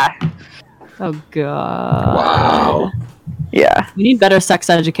 okay. yeah. Oh God. Wow. Yeah. We need better sex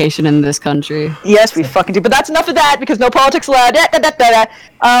education in this country. Yes, we fucking do. But that's enough of that because no politics allowed.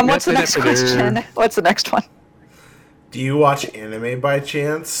 What's the next question? What's the next one? Do you watch anime by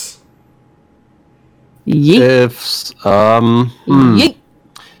chance? Yeet. Yeet.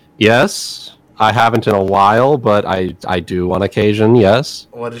 Yes, I haven't in a while, but I do on occasion. Yes.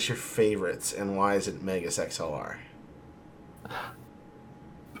 What is your favorites and why is it Megas XLR?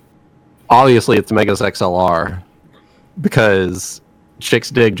 Obviously, it's Megas XLR because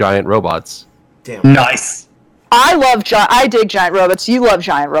chicks dig giant robots. Damn. Nice. I dig giant robots. You love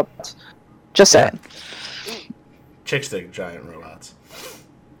giant robots. Just saying. Chicks dig giant robots.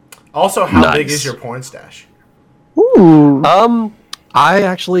 Also, how big Nice. is your porn stash? Ooh. I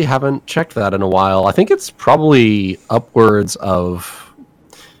actually haven't checked that in a while. I think it's probably upwards of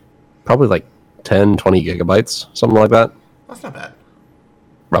probably like 10, 20 gigabytes, something like that, That's not bad.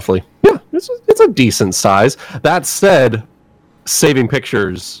 roughly. Yeah, it's a decent size. That said, saving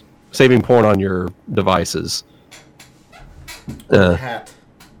porn on your devices. Hat.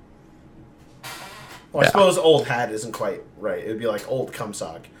 Well, I Yeah. suppose old hat isn't quite right. It'd be like old cum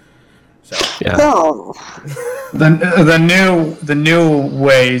sock. So Yeah. Oh. The new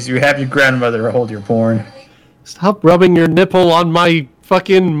ways you have your grandmother hold your porn. Stop rubbing your nipple on my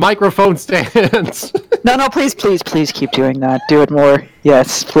fucking microphone stand. No, please keep doing that. Do it more.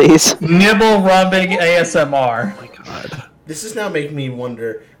 Yes, please. Nibble rubbing ASMR. Oh my God. this is now making me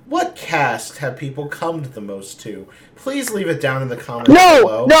wonder, what cast have people come the most to? Please leave it down in the comments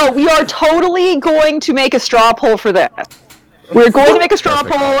below. No, we are totally going to make a straw poll for that. We're going to make a straw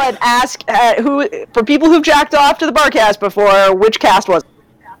poll and ask for people who've jacked off to the Barcast before, which cast was it?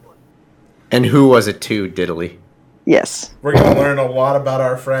 And who was it to, Diddly? Yes. We're gonna learn a lot about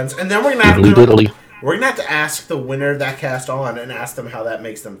our friends, and then we're gonna have Diddly. we're gonna have to ask the winner of that cast on and ask them how that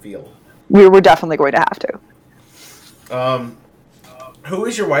makes them feel. We're definitely going to have to. Who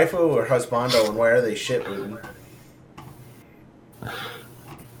is your waifu or husbando, and why are they shit, Wuten?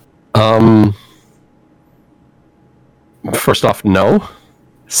 First off, no.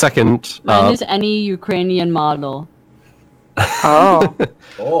 Second, Mine is any Ukrainian model. Oh.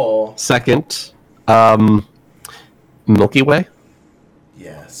 Oh, second, Milky Way.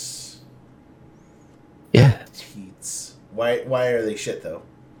 yes. Yeah, Teats. Why are they shit though?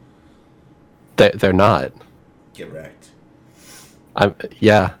 they're not. Get wrecked.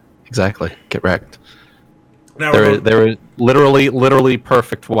 Yeah, exactly. Get wrecked. Now They're literally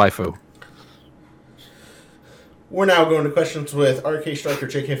perfect waifu. we're now going to questions with RK Striker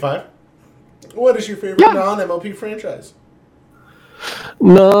JK5. What is your favorite non-MLP franchise?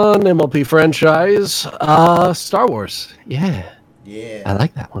 Non-MLP franchise, Star Wars. Yeah, Yeah. I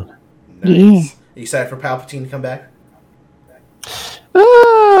like that one. Nice. Are you excited for Palpatine to come back?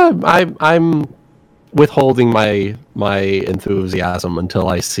 I'm withholding my enthusiasm until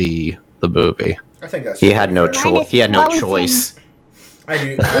I see the movie. I think that's He had no fair. choice. He had no choice. I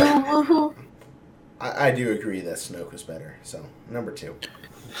do. I do agree that Snoke was better. So number 2.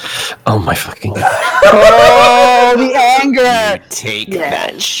 Oh my fucking god! Oh, the anger. Take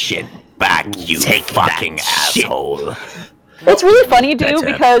that shit back, you fucking asshole. It's really funny, dude,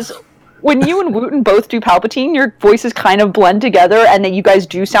 because when you and Wooten both do Palpatine, your voices kind of blend together, and then you guys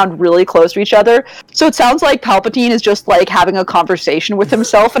do sound really close to each other. So it sounds like Palpatine is just like having a conversation with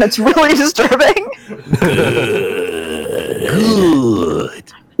himself, and it's really disturbing.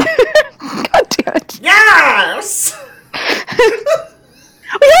 Good. God damn it. Yes.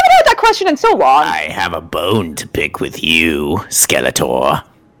 We haven't had that question in so long. I have a bone to pick with you, Skeletor.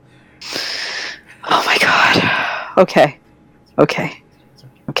 Oh my god. Okay.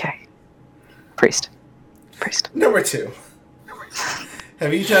 Priest. Number 2.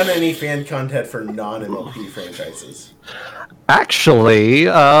 Have you done any fan content for non-MLP franchises? Actually,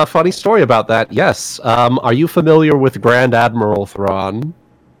 funny story about that. Yes. Are you familiar with Grand Admiral Thrawn?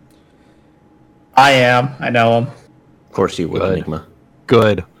 I am. I know him. Of course you would, Good. Enigma.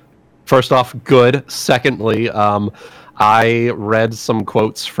 Good. First off, good. Secondly, I read some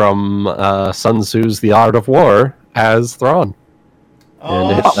quotes from Sun Tzu's The Art of War as Thrawn.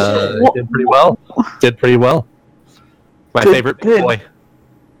 And it did pretty well. My favorite boy.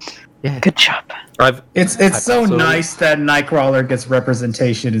 Yeah. Good job. It's so nice that Nightcrawler gets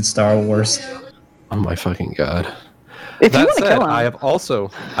representation in Star Wars. Oh my fucking god. If you That want to said, kill him.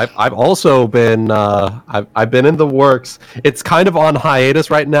 I've also been I've been in the works. It's kind of on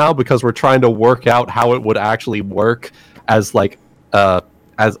hiatus right now because we're trying to work out how it would actually work as like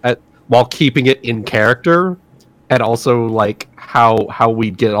as while keeping it in character, and also like how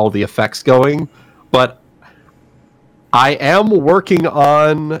we get all the effects going. But I am working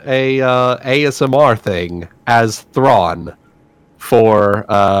on a ASMR thing as Thrawn for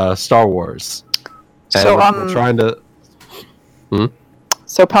Star Wars. And So, we're trying to.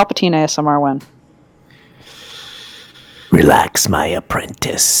 So Palpatine ASMR when? Relax, my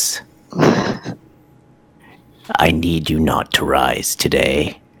apprentice. I need you not to rise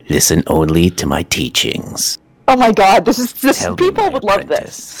today. Listen only to my teachings. Oh my god, this Tell me, people my would love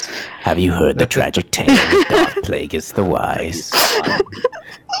apprentice, this. Have you heard the tragic tale of Darth Plagueis the Wise?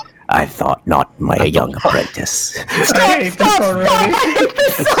 I thought not, my young apprentice. I hate this already.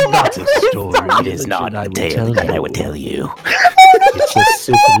 Not a story. It is not a tale that I would tell you. It's a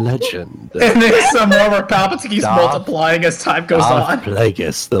super legend. And then some more where Palpatine's Darth- multiplying as time goes Darth on.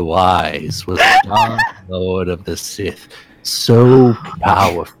 Plagueis the Wise was the Dark Lord of the Sith, so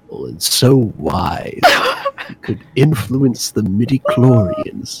powerful and so wise, he could influence the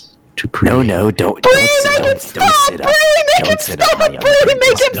midi-chlorians to create. No, don't sit up. Don't sit up, my young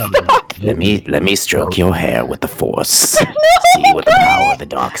apprentice. Let me stroke your hair with the Force. See what the power of the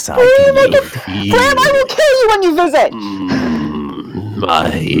dark side can do. Bram, I will kill you when you visit!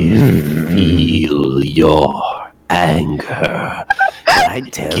 I feel your anger.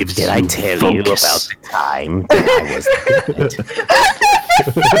 Did I tell you about the time that I was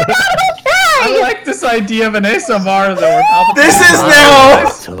I like this idea of an ASMR though. Where Palpatine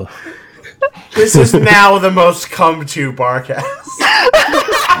This is now the most come to Barcast.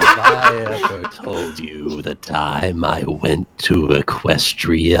 Have I ever told you the time I went to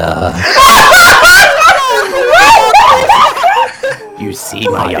Equestria? You see,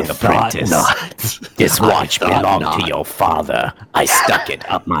 my young apprentice, this watch belonged to your father. I stuck it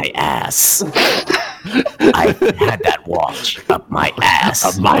up my ass. I had that watch up my ass.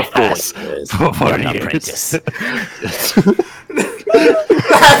 Up my ass. For young apprentice.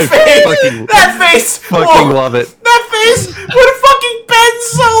 That face! Fucking Oh, love it. that face when fucking Ben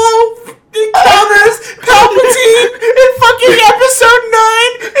Solo encounters Palpatine in fucking episode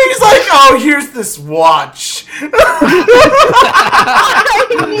 9. And he's like, oh, here's this watch.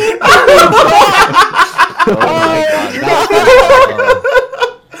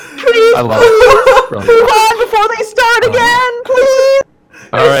 I love it. Move on before they start again, please.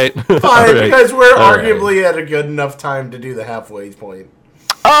 All right. Fine, All right. because we're All right. arguably at a good enough time to do the halfway point.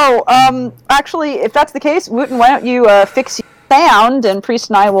 Oh, actually, if that's the case, Wooten, why don't you fix your sound, and Priest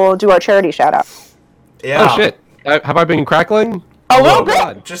and I will do our charity shout-out. Yeah. Oh, shit. Have I been crackling? A little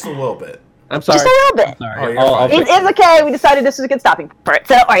God. bit. Just a little bit. I'm sorry. Just a little bit. Sorry. Oh, you're I'll fine. fix It's okay. We decided this was a good stopping point for it,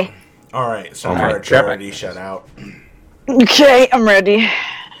 so don't worry. All right, so All for right, our charity shout out. Okay, I'm ready.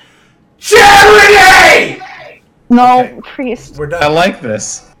 Charity! No, Okay. Priest. We're I done. like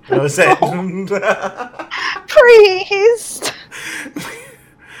this. That was it. Priest.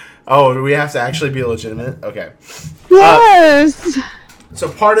 Oh, do we have to actually be legitimate? Okay. Yes. So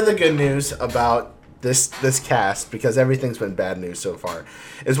part of the good news about this cast, because everything's been bad news so far,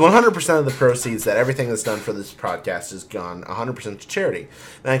 is 100% of the proceeds that everything that's done for this podcast has gone 100% to charity.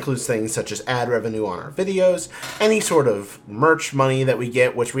 That includes things such as ad revenue on our videos, any sort of merch money that we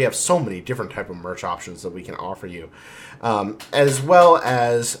get, which we have so many different type of merch options that we can offer you, as well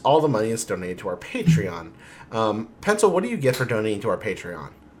as all the money that's donated to our Patreon. Pencil, what do you get for donating to our Patreon?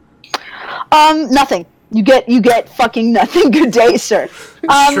 Nothing. You get fucking nothing. Good day, sir.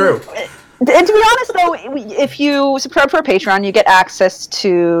 It's true. And to be honest, though, if you subscribe to our Patreon, you get access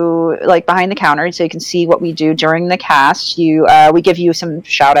to like behind the counter, so you can see what we do during the cast. We give you some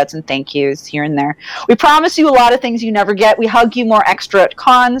shout outs and thank yous here and there. We promise you a lot of things you never get. We hug you more extra at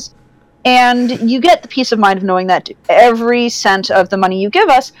cons, and you get the peace of mind of knowing that every cent of the money you give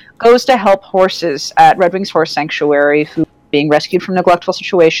us goes to help horses at Red Wings Horse Sanctuary who are being rescued from neglectful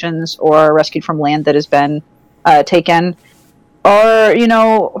situations or rescued from land that has been taken. Or,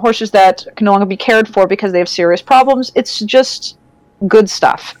 horses that can no longer be cared for because they have serious problems. It's just good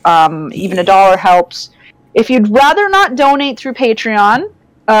stuff. Even $1 helps. If you'd rather not donate through Patreon,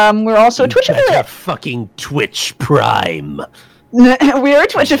 we're also a Twitch affiliate. Fucking Twitch Prime. We are a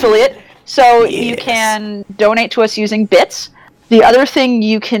Twitch affiliate, so you can donate to us using bits. The other thing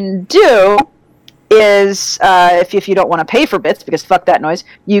you can do is, if you don't want to pay for bits, because fuck that noise,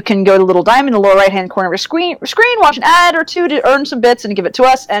 you can go to the little diamond in the lower right-hand corner of your screen, watch an ad or two to earn some bits and give it to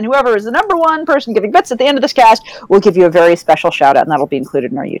us, and whoever is the number one person giving bits at the end of this cast will give you a very special shout-out, and that'll be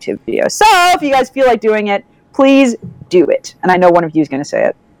included in our YouTube video. So, if you guys feel like doing it, please do it. And I know one of you is going to say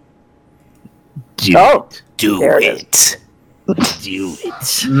it. Do it. Do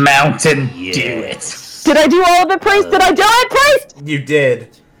it. Mountain, do Yes. it. Did I do all of it, Priest? Did I do it, Priest? You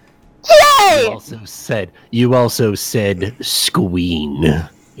did. Yay! You also said squeen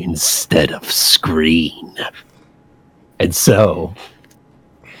instead of screen. And so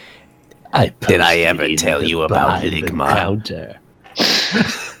Did I ever tell you about Ligma? Counter.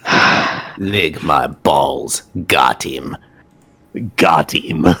 Ligma balls. Got him. Got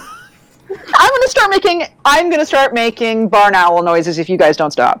him. I'm gonna start making barn owl noises if you guys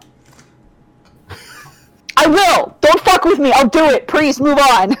don't stop. I will! Don't fuck with me, I'll do it! Please, move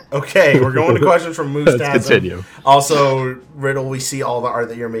on! Okay, we're going to questions from Moose Let's Tasm. continue. Also, Riddle, we see all the art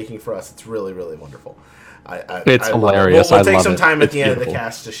that you're making for us. It's really, really wonderful. It's I love it. hilarious. We'll I take love some it. time at It's the end of the beautiful.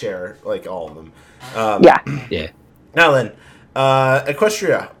 cast to share, like, all of them. Yeah. Now then,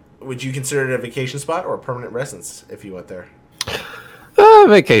 Equestria, would you consider it a vacation spot or a permanent residence if you went there?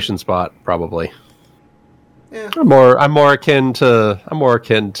 Vacation spot, probably. Yeah. I'm more akin to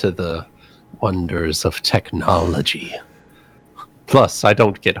the wonders of technology. Plus, I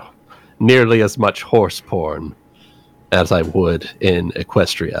don't get nearly as much horse porn as I would in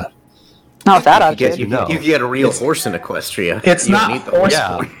Equestria. Not that You obvious. get a real horse in Equestria. It's You don't not need the horse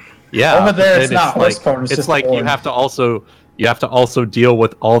Yeah. porn. Yeah. Over there, but it's then not horse porn, it's It's just like porn. you have to also deal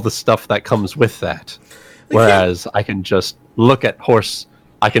with all the stuff that comes with that. Whereas I can just look at Klopp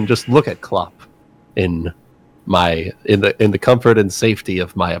in the comfort and safety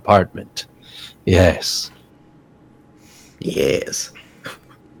of my apartment. Yes. Yes.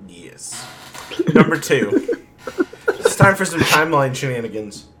 Yes. Number 2. It's time for some timeline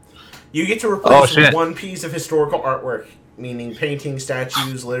shenanigans. You get to replace shit. one piece of historical artwork, meaning paintings,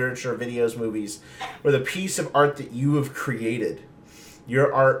 statues, literature, videos, movies, with a piece of art that you have created.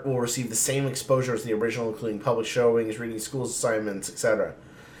 Your art will receive the same exposure as the original, including public showings, reading schools assignments, etc.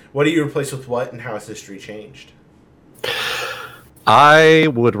 What do you replace with what, and how has history changed? I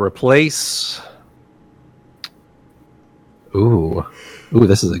would replace. Ooh,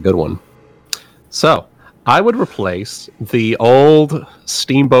 this is a good one. So, I would replace the old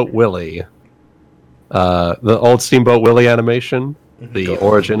Steamboat Willie, animation, the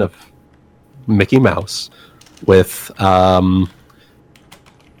origin of Mickey Mouse, with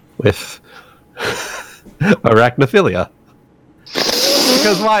arachnophilia.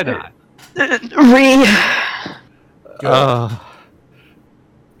 Because why not?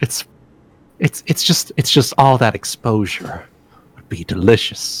 it's just all that exposure would be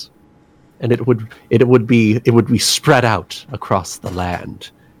delicious, and it would be spread out across the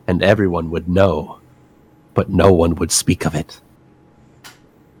land, and everyone would know, but no one would speak of it.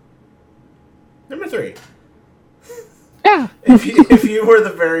 Number 3. Yeah. If you were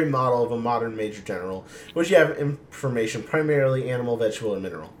the very model of a modern major general, would you have information primarily animal, vegetable, or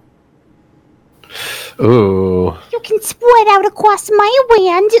mineral? Ooh. You can spread out across my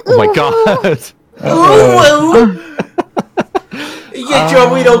land. Oh my god. Ooh! Get your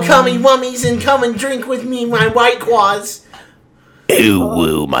little cummy wummies and come and drink with me my White Claws. Ooh,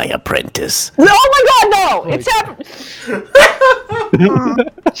 woo, my apprentice. Oh my god, no! It's happening.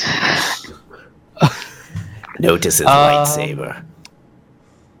 Notice his lightsaber.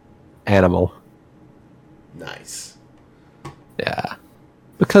 Animal. Nice. Yeah.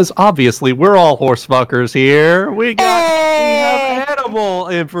 Because obviously we're all horse fuckers here. We have animal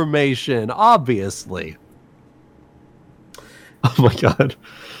information, obviously. Oh my god.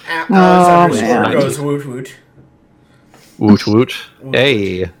 Alexander's score goes woot woot. Woot woot.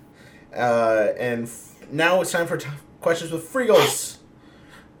 Hey. And now it's time for questions with Friggles.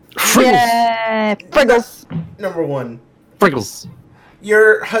 Yeah, Friggles. Number 1. Friggles.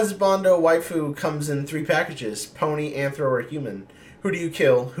 Your husbando waifu comes in 3 packages: pony, anthro, or human. Who do you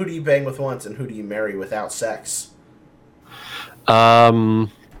kill? Who do you bang with once? And who do you marry without sex? Kill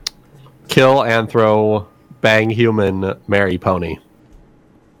anthro, bang human, marry pony.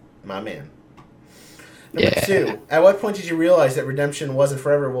 My man. Number 2. At what point did you realize that redemption wasn't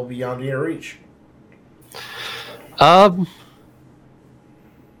forever, will be beyond your reach?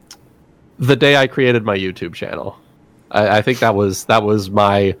 The day I created my YouTube channel. I think that was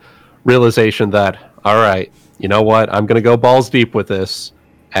my realization that, all right, you know what? I'm going to go balls deep with this,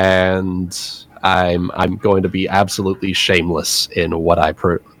 and I'm going to be absolutely shameless in what I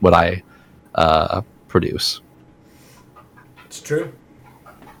produce. It's true.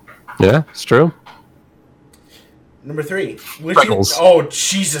 Yeah, it's true. Number 3. Oh,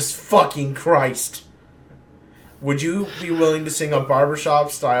 Jesus fucking Christ. Would you be willing to sing a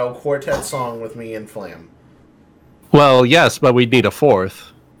barbershop-style quartet song with me and Flam? Well, yes, but we'd need a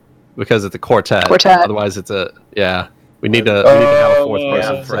 4th. Because it's a quartet. Otherwise, it's a... Yeah. We need to have a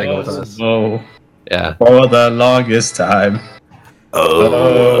 4th person sing with us. Oh. Yeah. For the longest time. For the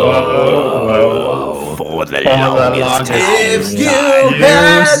longest time. If you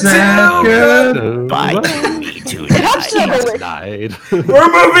had to Bite me Tonight. We're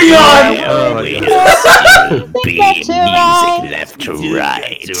moving on! Be music left to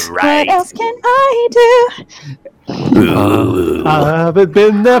right. What else can I do? I haven't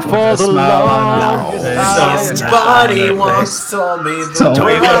been there for the longest time. Somebody once told me the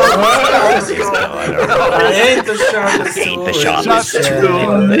ain't the sharpest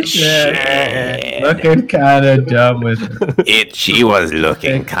tool in the shed. Looking kind of dumb with it. She was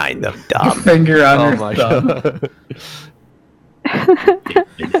looking kind of dumb. Finger on her my thumb. god.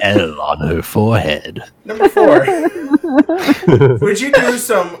 An L on her forehead. Number 4. Would you do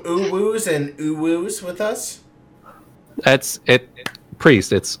some oo-woos and oo-woos with us? That's it.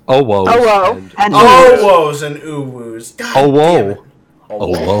 Priest, it's oh-woes. And Oh-woos and oo-woos. God Oh, damn whoa. it. Oh,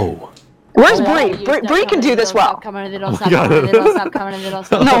 whoa. Where's Bree? Bree can do this well.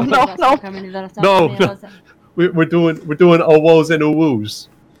 No. We're doing oh-woes and oo-woos.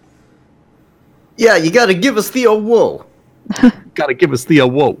 Yeah, you gotta give us the wool. Gotta give us the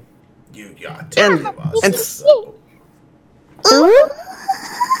oh-whoa. You got to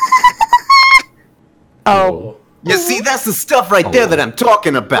Oh. You see, that's the stuff right there that I'm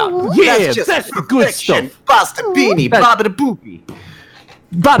talking about. Yeah, just that's the good perfection. stuff. Basta beanie, baba da boopy.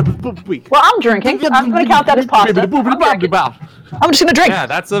 Well, I'm drinking. I'm going to count that as pasta. I'm just going to drink. Yeah,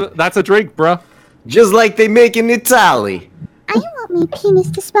 that's a drink, bruh. Just like they make in Italy. I want my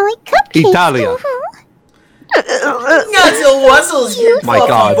penis to smell like cupcakes. Italia. Nuzzle wuzzles your My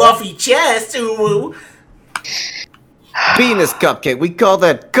God. fluffy chest, oo-woo. Penis cupcake. We call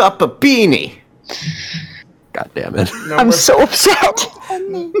that cup of beanie. God damn it. I'm so upset.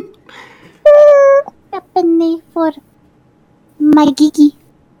 Company for my gigi.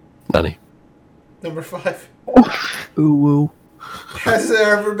 Nani. Number 5. Ooh. Has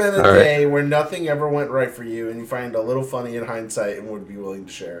there ever been a All right. day where nothing ever went right for you and you find a little funny in hindsight and would be willing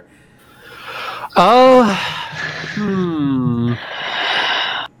to share?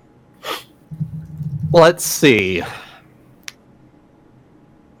 Let's see.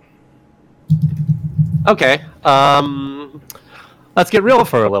 Okay. Let's get real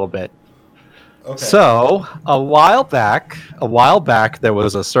for a little bit. Okay. So, a while back, there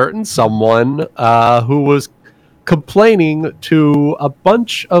was a certain someone who was complaining to a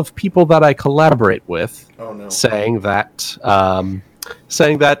bunch of people that I collaborate with, Oh no. saying that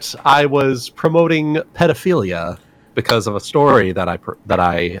I was promoting pedophilia because of a story that I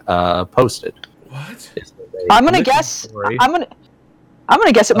posted. What? I'm gonna guess. I'm gonna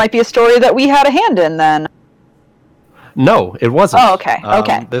guess it might be a story that we had a hand in. Then. No, it wasn't. Oh, okay.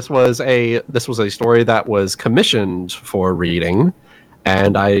 Okay. This was a story that was commissioned for reading,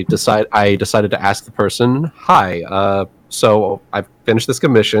 and I decided to ask the person, "Hi, so I finished this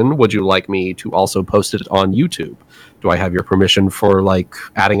commission. Would you like me to also post it on YouTube? Do I have your permission for like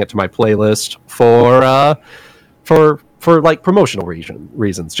adding it to my playlist for like promotional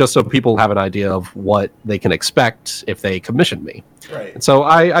reasons, just so people have an idea of what they can expect if they commission me?" Right. And so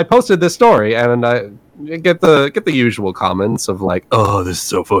I posted this story, and I get the usual comments of like, "Oh, this is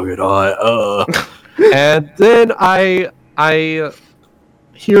so fucking hot," and then I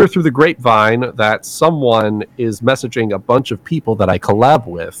hear through the grapevine that someone is messaging a bunch of people that I collab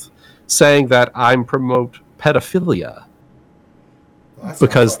with, saying that I'm promote pedophilia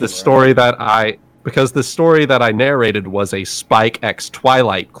because the story that I narrated was a Spike X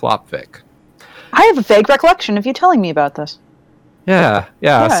Twilight clopfic. I have a vague recollection of you telling me about this. Yeah.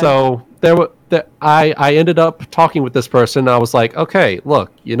 So I ended up talking with this person. And I was like, okay,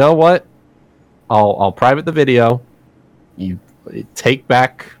 look, you know what? I'll private the video. You take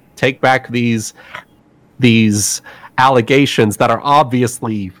back these allegations that are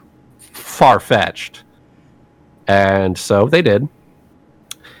obviously far-fetched. And so they did.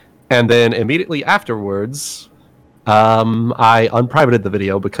 And then immediately afterwards, I unprivated the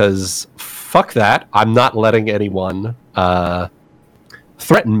video because fuck that. I'm not letting anyone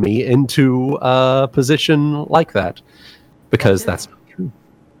threaten me into a position like that. Because that's not true.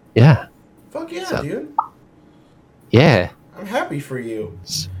 Yeah. Fuck yeah, dude. Yeah. I'm happy for you.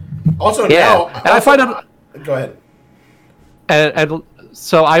 Also, yeah. now... And I find it... Go ahead. And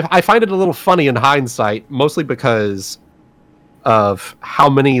so I find it a little funny in hindsight, mostly because of how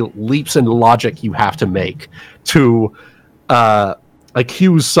many leaps in logic you have to make to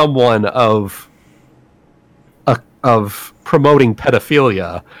accuse someone of promoting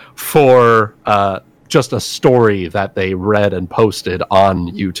pedophilia for just a story that they read and posted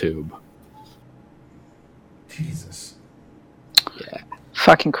on YouTube. Jesus. Yeah.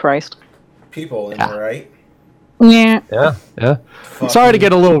 Fucking Christ. People, am I right? Yeah. Yeah. Sorry to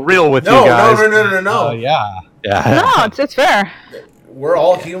get a little real with you guys. No. Yeah. No, it's fair. We're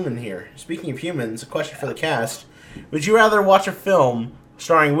all human here. Speaking of humans, a question for the cast. Would you rather watch a film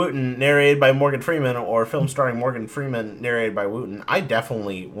starring Wuten narrated by Morgan Freeman or a film starring Morgan Freeman narrated by Wuten? I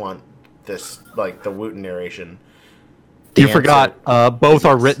definitely want this, like, the Wuten narration. You forgot, both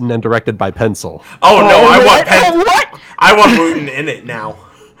are written and directed by Pencil. Oh, no, I want Pencil. I want Wuten in it now.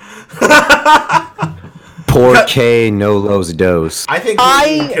 Poor K, no los dos. I think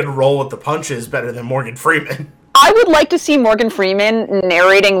Wuten can roll with the punches better than Morgan Freeman. I would like to see Morgan Freeman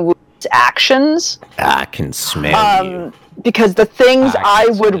narrating Wuten's actions. I can smell you. Because the things I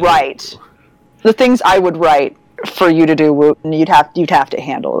would write for you to do, Wuten, you'd have to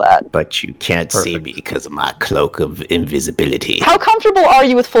handle that. But you can't see me because of my cloak of invisibility. How comfortable are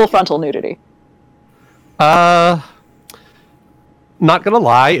you with full frontal nudity? Not gonna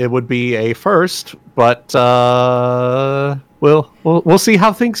lie, it would be a first, but we'll see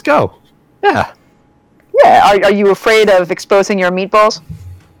how things go. Yeah. Yeah. Are you afraid of exposing your meatballs?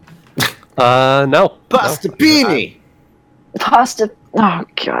 No. Pasta beanie. Pasta. Oh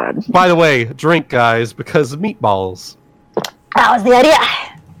God. By the way, drink, guys, because of meatballs. That was the idea.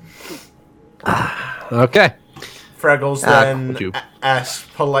 Okay. Freckles then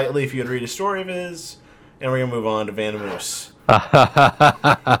asked politely if you would read a story of his, and we're gonna move on to Van Moose.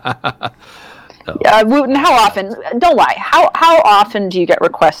 Wooten, how often? Don't lie. How often do you get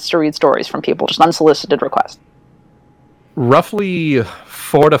requests to read stories from people? Just unsolicited requests. Roughly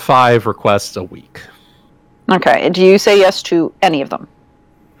 4 to 5 requests a week. Okay. Do you say yes to any of them?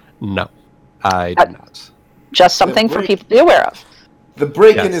 No, I do not. Just something for people to be aware of. The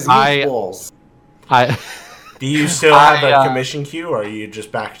break-in is meatballs. Do you still have a commission queue, or are you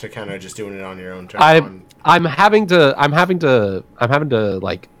just back to kind of just doing it on your own time? I'm having to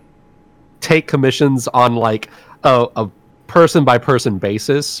like take commissions on like a person by person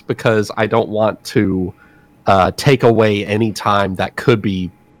basis because I don't want to take away any time that could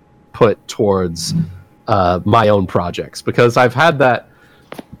be put towards my own projects, because I've had that.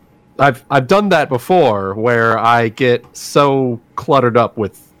 I've done that before where I get so cluttered up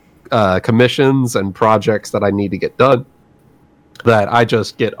with commissions and projects that I need to get done that I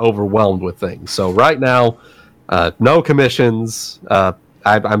just get overwhelmed with things. So right now, no commissions.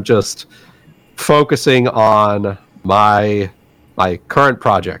 I'm just focusing on my current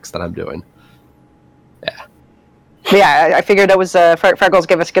projects that I'm doing. Yeah, I figured that was Freckles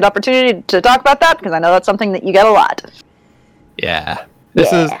gave us a good opportunity to talk about that because I know that's something that you get a lot. Yeah.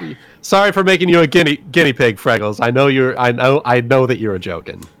 This is sorry for making you a guinea pig, Freckles. I know that you're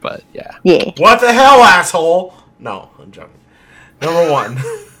joking, but yeah. Yeah. What the hell, asshole? No, I'm joking. Number 1,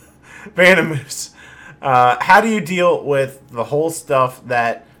 Vanimus. How do you deal with the whole stuff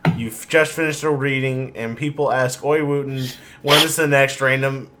that you've just finished a reading and people ask, "Oi, Wuten, when is the next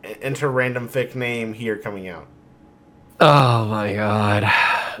random fic name here coming out?" Oh my god.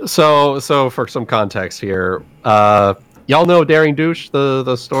 So for some context here, y'all know Daring Douche,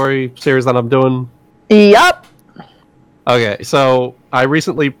 the story series that I'm doing? Yup. Okay, so I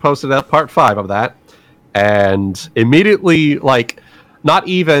recently posted up part 5 of that, and immediately, like, not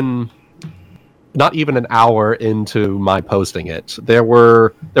even an hour into my posting it, there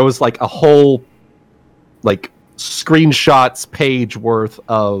was like a whole like screenshots page worth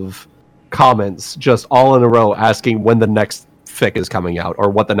of comments just all in a row asking when the next fic is coming out, or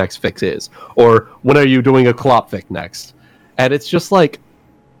what the next fic is, or when are you doing a Clop fic next. And it's just like,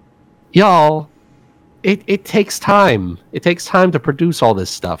 y'all, it takes time. It takes time to produce all this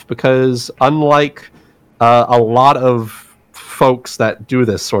stuff, because unlike a lot of folks that do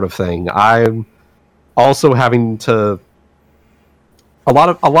this sort of thing, I'm also having to a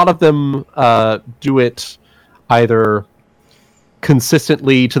lot of them do it either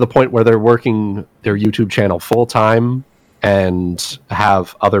consistently to the point where they're working their YouTube channel full time and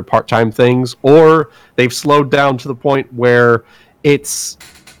have other part-time things, or they've slowed down to the point where it's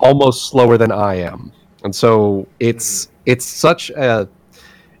almost slower than I am. And so it's such a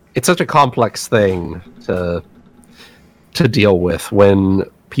complex thing to deal with when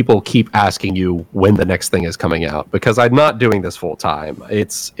people keep asking you when the next thing is coming out, because I'm not doing this full time.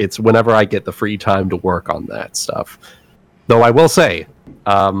 It's whenever I get the free time to work on that stuff. Though I will say,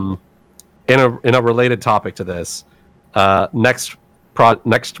 in a related topic to this, next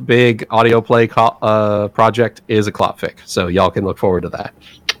big audio play project is a Clop fic, so y'all can look forward to that.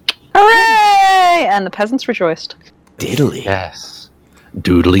 Hooray! And the peasants rejoiced. Diddly. Yes.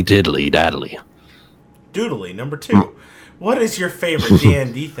 Doodly diddly daddly. Doodly, number 2. What is your favorite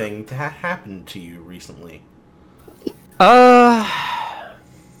D&D thing that happened to you recently? Well,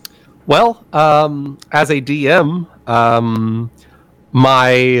 as a DM,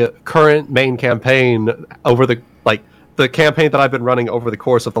 my current main campaign over the campaign that I've been running over the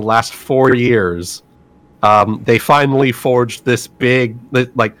course of the last 4 years, they finally forged this big,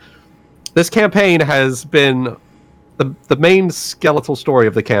 this campaign has been the main skeletal story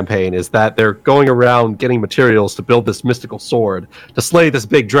of the campaign is that they're going around getting materials to build this mystical sword to slay this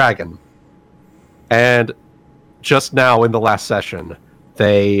big dragon. And just now in the last session,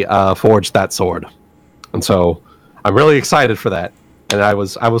 they forged that sword. And so I'm really excited for that. And I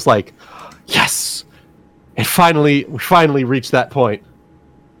was like, yes! We finally reached that point.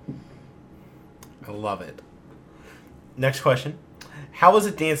 I love it. Next question. How was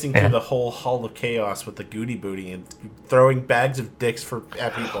it dancing through the whole Hall of Chaos with the Goody Booty and throwing bags of dicks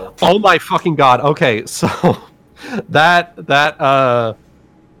at people? Oh my fucking god. Okay, so that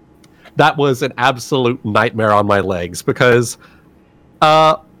was an absolute nightmare on my legs, because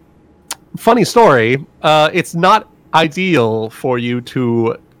funny story, it's not ideal for you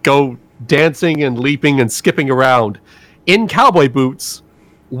to go dancing and leaping and skipping around in cowboy boots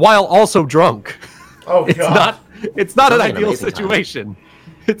while also drunk. Oh god. It's not an ideal situation.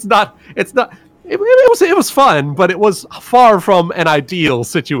 It was fun, but it was far from an ideal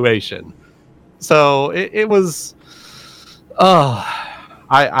situation. So it was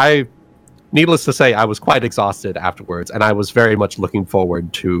I needless to say, I was quite exhausted afterwards, and I was very much looking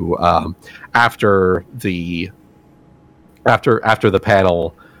forward to after the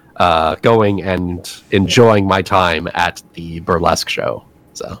panel going and enjoying my time at the burlesque show.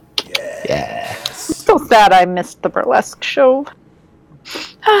 So yeah. So sad I missed the burlesque show.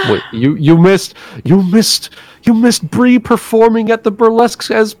 Wait, you missed Bree performing at the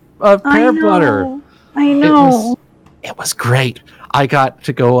burlesque as Pear Butter. I know. It was great. I got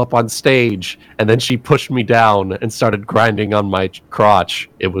to go up on stage, and then she pushed me down and started grinding on my crotch.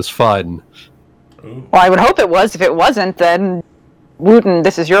 It was fun. Well, I would hope it was. If it wasn't, then Wuten,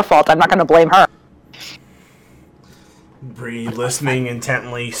 this is your fault. I'm not going to blame her. Bree listening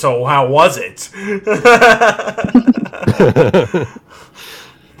intently. So how was it?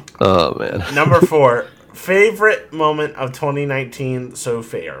 Oh man. Number 4. Favorite moment of 2019 so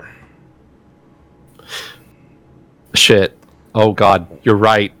far? Shit. Oh god, you're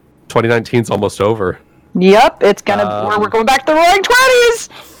right. 2019's almost over. Yep, it's gonna. We're going back to the Roaring 20s.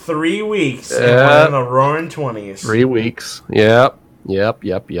 3 weeks. And we're in the Roaring 20s. 3 weeks. Yep.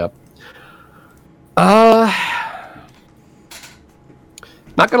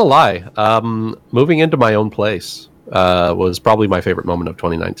 Not gonna lie. Moving into my own place was probably my favorite moment of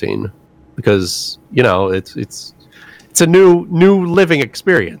 2019 because it's a new living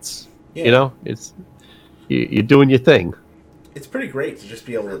experience. Yeah. It's you're doing your thing. It's pretty great to just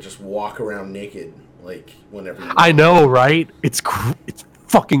be able to just walk around naked, like, whenever you want. I know, right? It's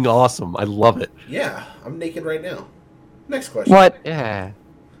fucking awesome. I love it. Yeah, I'm naked right now. Next question. What? Yeah.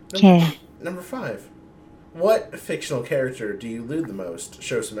 Number 5. What fictional character do you lewd the most?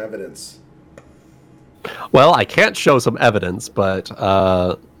 Show some evidence. Well, I can't show some evidence, but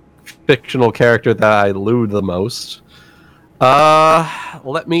fictional character that I lewd the most.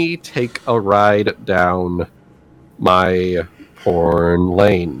 Let me take a ride down my porn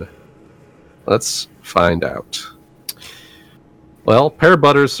lane. Let's find out. Well, Pear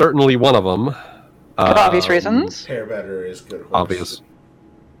Butter's certainly one of them. For obvious reasons. Pear Butter is good horse.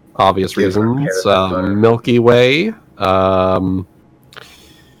 Obvious reasons. Milky Way.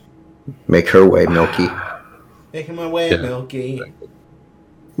 Make her way, Milky. Making my way, Milky.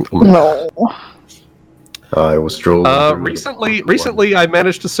 No. I was drooling. Recently, I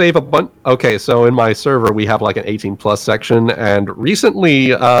managed to save a bunch. Okay, so in my server, we have like an 18+ section, and recently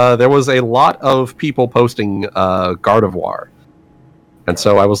there was a lot of people posting Gardevoir, and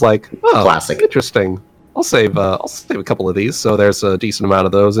so I was like, "Oh, classic, interesting. I'll save a couple of these." So there's a decent amount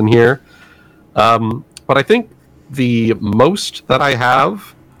of those in here. But I think the most that I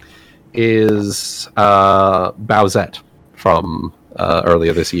have is Bowsette from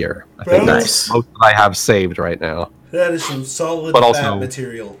earlier this year. I think that's most that I have saved right now. That is some solid fat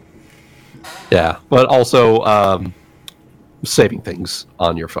material. Yeah, but also saving things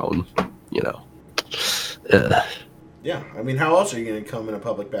on your phone, Yeah, I mean, how else are you going to come in a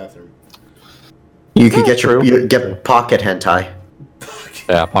public bathroom? You could get get pocket hentai.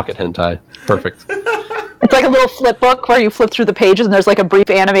 Yeah, pocket hentai. Perfect. It's like a little flip book where you flip through the pages and there's like a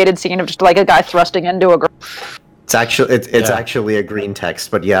brief animated scene of just like a guy thrusting into a girl. It's actually a green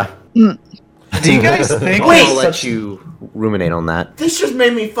text, but yeah. Do you guys think? I'll let you ruminate on that. This just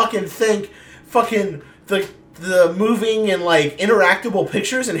made me fucking think, the moving and like interactable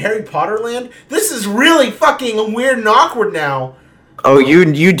pictures in Harry Potter Land. This is really fucking weird and awkward now. Oh, you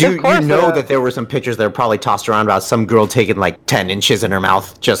know that there were some pictures that were probably tossed around about some girl taking like 10 inches in her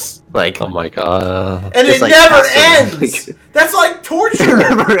mouth, just like, oh my god, and it like never ends. That's like torture. It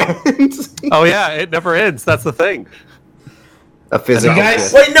never ends. Oh yeah, it never ends. That's the thing. A physical.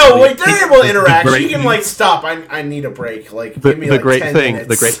 Wait, they're able to interact. You can like stop. I need a break. Like give me like 10 minutes.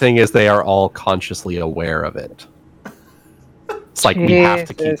 The great thing is they are all consciously aware of it. It's like we have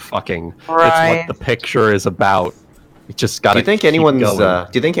to keep fucking. Right. It's what the picture is about. We just got to. Do you think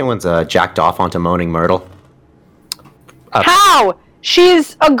anyone's jacked off onto Moaning Myrtle? How?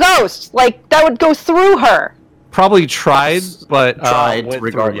 She's a ghost. Like that would go through her. Probably tried, but tried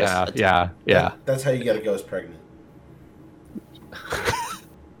regardless. Yeah. That's how you get a ghost pregnant.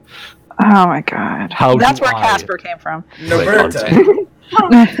 Oh my god. That's where Casper came from. Noberta.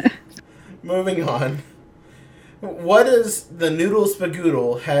 Moving on. What is the Noodle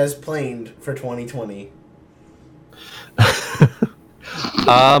Spagoodle has planned for 2020?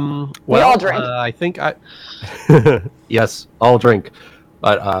 Well, we all drink. I think yes, I'll drink.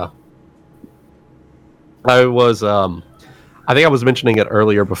 But I think I was mentioning it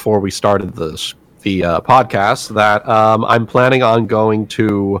earlier before we started the podcast that I'm planning on going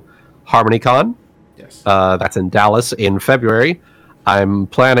to HarmonyCon. Yes. That's in Dallas in February. I'm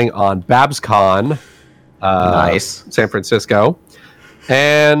planning on BabsCon. Nice. San Francisco.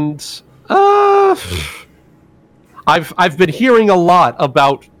 And I've been hearing a lot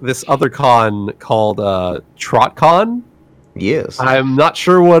about this other con called TrotCon. Yes. I'm not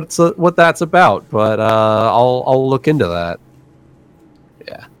sure what that's about, but I'll look into that.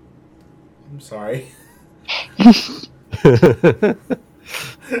 Yeah. I'm sorry.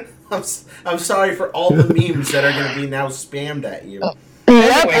 I'm sorry for all the memes that are going to be now spammed at you.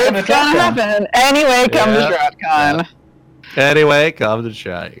 Yep, it's gonna happen. Anyway, come to TrotCon. Anyway, come to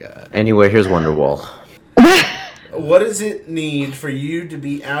TrotCon. Anyway, here's Wonderwall. What does it need for you to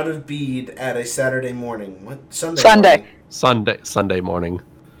be out of bead at a Saturday morning? What Sunday morning.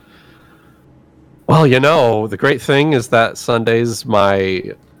 Well, the great thing is that Sunday's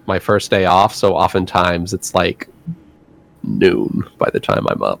my first day off, so oftentimes it's like noon by the time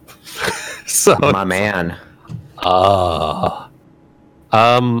I'm up. So my man.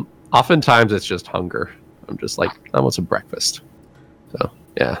 Oftentimes it's just hunger. I'm just like, I want some breakfast. So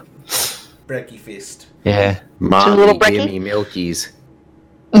yeah. Brecky fist. Yeah. Mommy, give me milkies.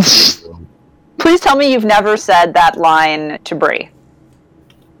 Please tell me you've never said that line to Brie.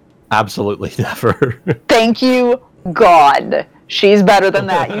 Absolutely never. Thank you, God. She's better than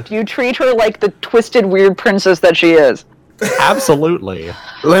that. You treat her like the twisted, weird princess that she is. Absolutely.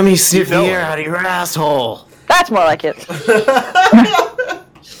 Let me sniff the air out of your asshole. That's more like it.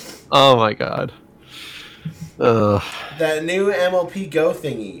 Oh my god. That new MLP Go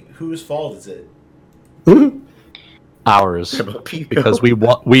thingy, whose fault is it? Ours. Because we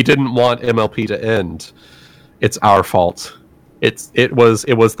didn't want MLP to end. It's our fault. It was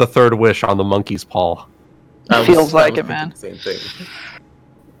the third wish on the monkey's paw. Feels like it, man. Same thing.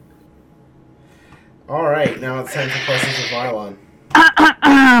 All right, now it's time for questions with Vylon.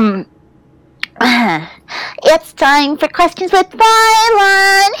 It's time for questions with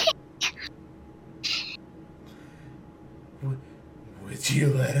Vylon. Would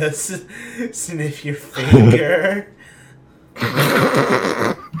you let us sniff your finger?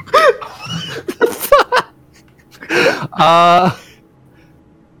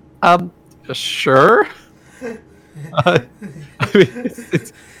 Sure. I mean,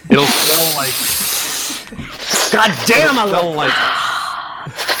 it'll smell like. God damn! It'll smell like.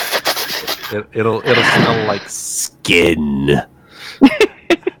 It'll smell like skin.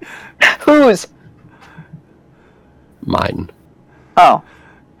 Whose? Mine. Oh,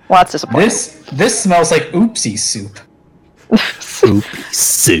 well, that's disappointing. This smells like oopsie soup. Oopie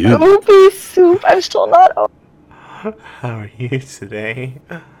soup. Oopie soup. I'm still not. How are you today?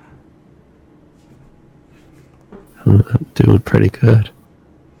 I'm doing pretty good.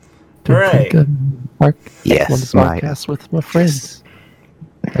 Doing pretty Right. good. Yes, on the Barcast with my friends.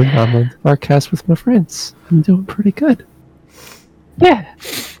 I'm on the Barcast with my friends. I'm doing pretty good. Yeah.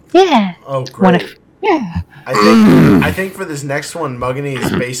 Yeah. Oh, great. Yeah. I think for this next one, Muggany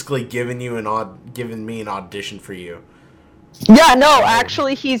is basically giving me an audition for you. Yeah, no,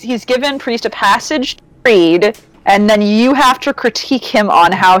 actually, he's given Priest a passage to read, and then you have to critique him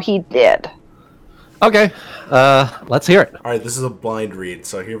on how he did. Okay. Let's hear it. All right, this is a blind read,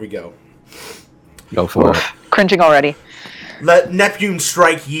 so here we go. Go for it. Cringing already. Let Neptune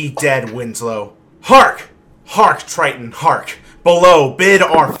strike ye dead, Winslow. Hark! Hark, Triton, hark! Below, bid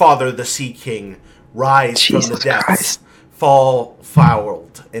our father, the Sea King, rise Jesus from the depths, Christ. fall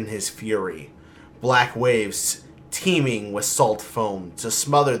fouled in his fury. Black waves teeming with salt foam to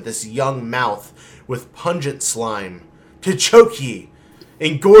smother this young mouth with pungent slime, to choke ye,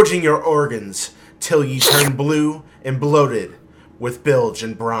 engorging your organs till ye turn blue and bloated with bilge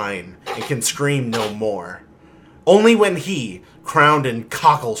and brine, and can scream no more. Only when he, crowned in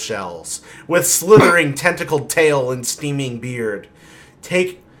cockle shells, with slithering tentacled tail and steaming beard,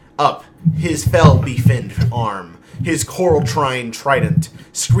 take up his fell-befinned arm, his coral trine trident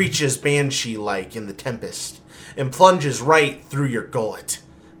screeches banshee-like in the tempest, and plunges right through your gullet,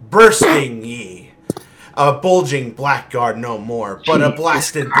 bursting ye. A bulging blackguard no more, but a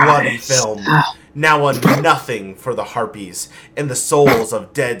blasted bloody film, now a nothing for the harpies and the souls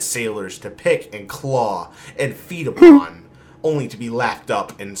of dead sailors to pick and claw and feed upon, only to be lapped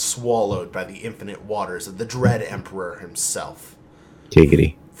up and swallowed by the infinite waters of the dread emperor himself.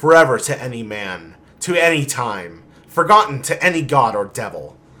 Giggity. Forever to any man, to any time, forgotten to any god or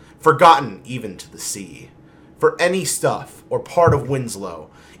devil, forgotten even to the sea. For any stuff or part of Winslow,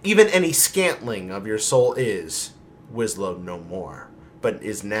 even any scantling of your soul is Winslow no more, but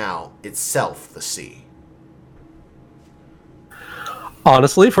is now itself the sea.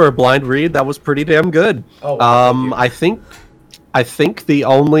 Honestly, for a blind read, that was pretty damn good. Oh, wow, I think the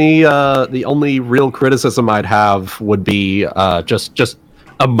only real criticism I'd have would be just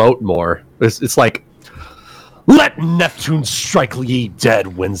emote more. It's like, let Neptune strike ye dead,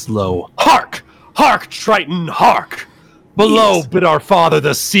 Winslow. Hark, hark, Triton, hark. Below Yes. bid our father,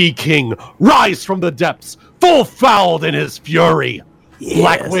 the Sea King, rise from the depths, full fouled in his fury.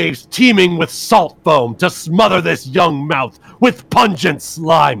 Black waves teeming with salt foam to smother this young mouth with pungent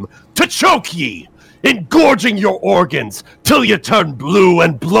slime, to choke ye, engorging your organs till you turn blue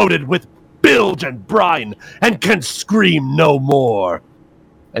and bloated with bilge and brine, and can scream no more.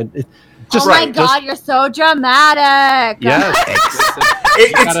 And it, just oh my god, you're so dramatic. Yes.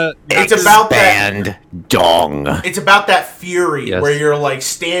 It's about that. Band dong. It's about that fury Yes. where you're like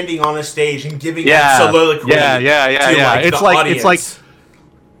standing on a stage and giving that soliloquy. Yeah. To, It's the like audience.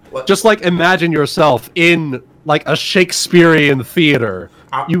 just like imagine yourself in like a Shakespearean theater.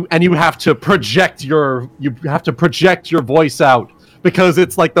 You have to project your voice out because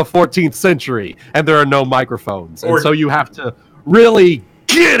it's like the 14th century and there are no microphones, and so you have to really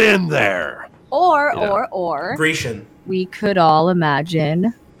get in there. Or Grecian. we could all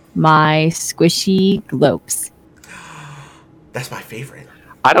imagine my squishy glopes. That's my favorite.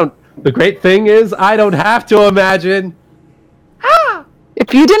 The great thing is, I don't have to imagine.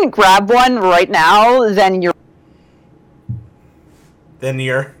 If you didn't grab one right now, then you're.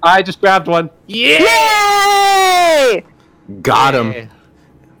 I just grabbed one. Yay! Got him.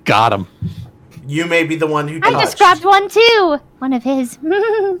 Got him. You may be the one who I touched. just grabbed one too. One of his.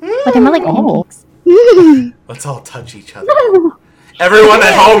 But they're more like pancakes. Let's all touch each other. Everyone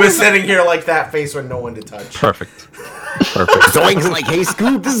at home is sitting here like that face with no one to touch. Perfect. Zoinks like, hey,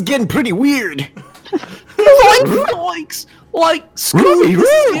 Scoop, this is getting pretty weird. Zoinks! Like, Scooby, this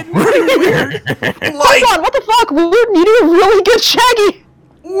is getting pretty weird. Hold on, what the fuck? Wooten, you do a really good Shaggy!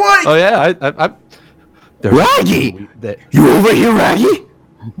 What? Oh, yeah, I'm... Raggy! You over here, Raggy?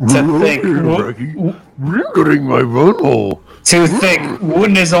 To think, You're getting my vote hole. to think,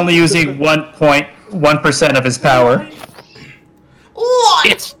 Wooten is only using 1.1% of his power.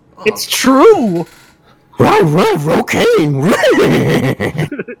 What? It's true. Rocaine.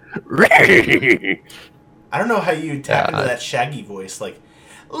 I don't know how you tap into that Shaggy voice. Like,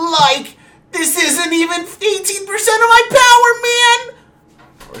 this isn't even 18% of my power, man!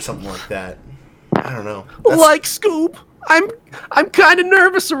 Or something like that. I don't know. Like, Scoop, I'm kind of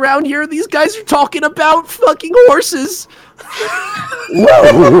nervous around here. These guys are talking about fucking horses.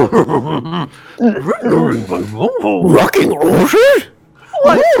 Rocking horses?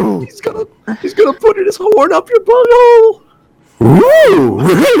 Like, he's gonna put his horn up your butthole.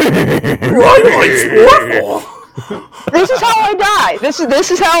 This is how I die. This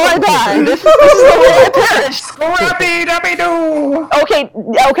is how I die. This is the way I perish. Scrappy-Dubby-Doo!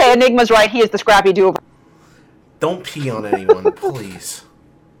 Okay, Enigma's right. He is the Scrappy-Doo. Don't pee on anyone, please.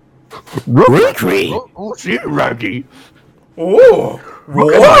 Raggy. Oh, shit, Raggy. Oh,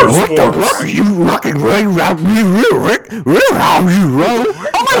 What the fuck are you rocking right around me, Rick?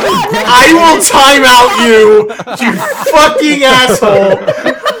 I will time out you, you fucking asshole.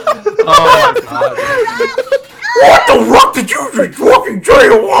 Oh, my God. What the fuck did you fucking try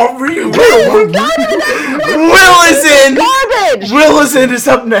to want me? Willison is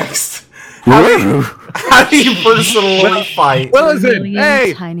up next. How do you personally fight? Willison,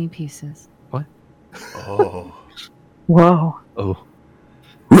 hey! Tiny pieces. What? Oh. Whoa. Oh.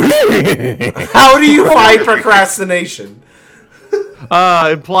 How do you fight procrastination?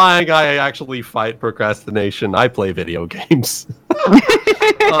 Implying I actually fight procrastination. I play video games.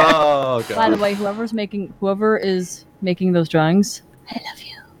 Oh, God. By the way, whoever is making those drawings, I love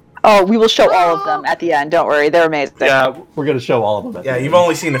you. Oh, we will show all of them at the end. Don't worry, they're amazing. Yeah, we're gonna show all of them. Yeah, you've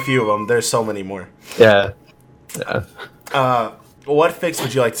only seen a few of them. There's so many more. Yeah. What fix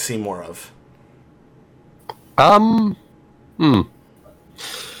would you like to see more of?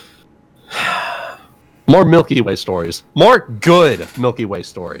 More Milky Way stories. More good Milky Way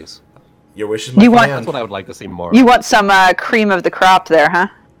stories. Your wish is my You want- command. That's what I would like to see more. You want some cream of the crop there, huh?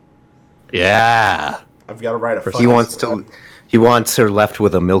 Yeah. I've got to write a. He wants her left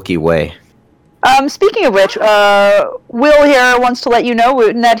with a Milky Way. Speaking of which, Will here wants to let you know,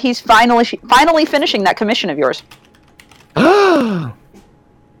 Wooten, that he's finally finishing that commission of yours. Oh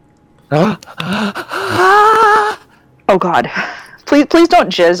God! Please don't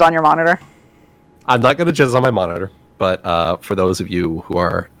jizz on your monitor. I'm not gonna jizz on my monitor, but for those of you who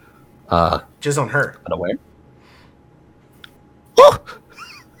are Jizz on her. unaware.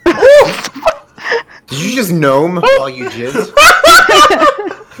 Did you just gnome while you jizz?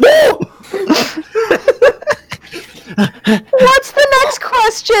 What's the next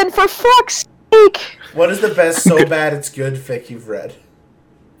question? For fuck's sake! What is the best so bad it's good fic you've read?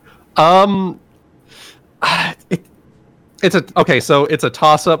 It's a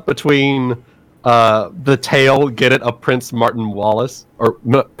toss up between the tale, get it, of Prince Martin Wallace or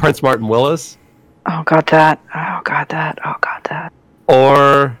Prince Martin Willis. Oh God, that. Oh God, that. Oh God, that.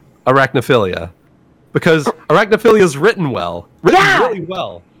 Or Arachnophilia, because Arachnophilia is written really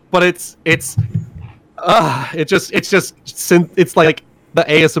well, but it's like the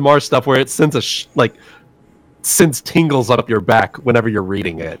ASMR stuff where it sends tingles up your back whenever you're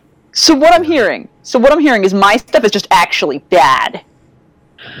reading it. So what I'm hearing is my stuff is just actually bad.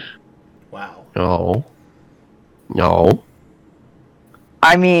 Wow. No.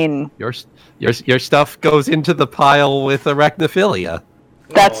 I mean, Your stuff goes into the pile with Arachnophilia.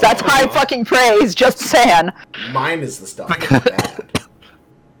 that's high fucking praise. Just saying. Mine is the stuff that's bad.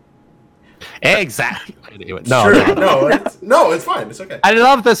 Exactly. Sure. No, it's fine. It's okay. I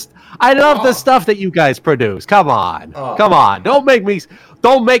love this. I love the stuff that you guys produce. Come on. Come on. Don't make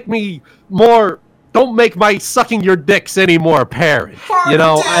my sucking your dicks any more apparent.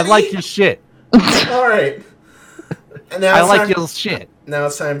 I like your shit. All right. And now I it's like time- your shit. Now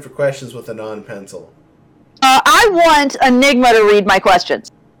it's time for questions with a non-pencil. I want Enigma to read my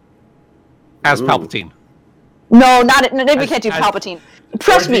questions. As Palpatine. No, not Enigma. Can't do Palpatine.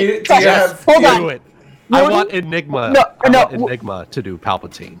 Trust Or do me. you- do Trust you me. have- Hold Do on. it. I Wooten? want Enigma. No, I no, want Enigma to do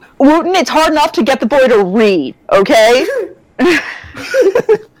Palpatine. Wooten, it's hard enough to get the boy to read. Okay.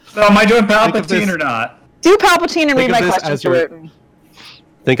 So am I doing Think of Palpatine this- or not? Do Palpatine and Think read of my this questions as to your- Wooten.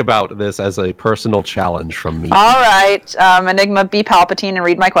 Think about this as a personal challenge from me. All right, Enigma, be Palpatine and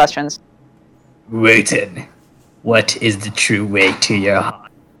read my questions. Wooten, what is the true way to your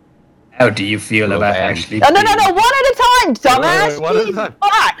heart? How do you feel about actually? No, one at a time, dumbass. Wait, one at a time.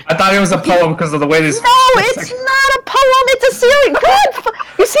 Fuck. I thought it was a poem because of the way this. No, it's not a poem. It's a series. God,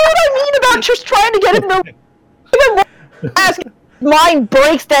 you see what I mean about just trying to get him to even more ask mind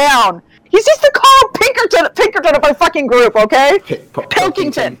breaks down. He's just the Carl Pinkerton of our fucking group, okay?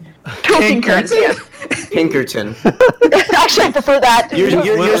 Pilkington. Pilkington. Yeah. Pinkerton. Actually, I prefer that.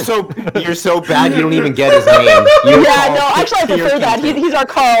 You're so bad you don't even get his name. You're Yeah, called no, actually, I prefer that. He's our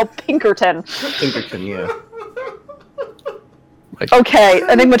Carl Pinkerton. Pinkerton, yeah. Okay,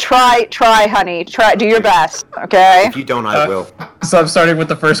 Enigma, try, honey. Try, do your best, okay? If you don't, I will. So I'm starting with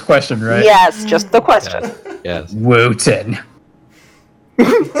the first question, right? Yes, just the question. Yes. Wooten.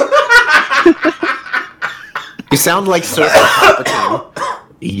 You sound like Sir Palpatine.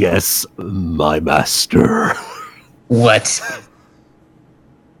 Yes, my master. What?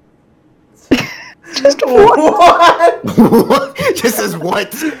 Just what? What? Just as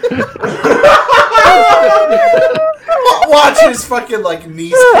what? Watch his fucking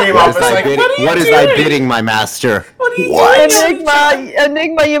knees came up. It's like, What is thy bidding, my master? What are you doing?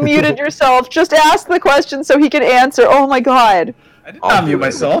 Enigma, you muted yourself. Just ask the question so he can answer. Oh my god. I did not mute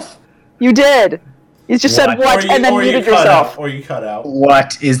myself. You did. You just said what and then muted yourself. Or you cut out.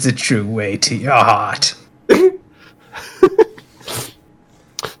 What is the true way to your heart?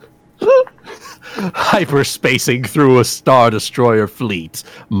 Hyperspacing through a Star Destroyer fleet,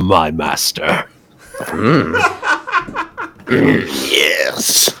 my master.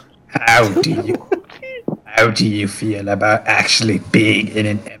 Yes. How do you feel about actually being in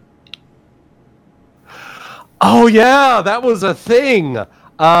an Oh yeah, that was a thing. So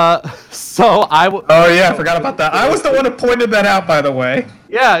I. Oh yeah, I forgot about that. I was the one who pointed that out, by the way.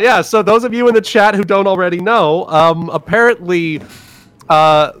 Yeah. So those of you in the chat who don't already know, apparently,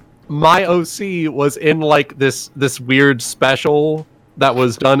 my OC was in this weird special that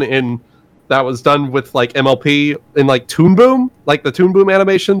was done with MLP in Toon Boom, the Toon Boom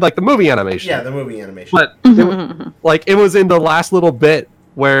animation, the movie animation. Yeah, the movie animation. But it was in the last little bit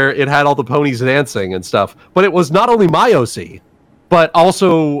where it had all the ponies dancing and stuff. But it was not only my OC, but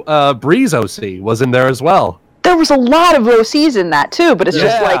also Bree's OC was in there as well. There was a lot of OCs in that too, but it's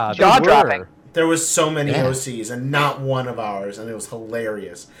just jaw-dropping. There was so many OCs and not one of ours, and it was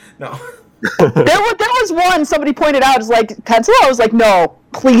hilarious. No. there was one somebody pointed out, is pencil. I was like, no,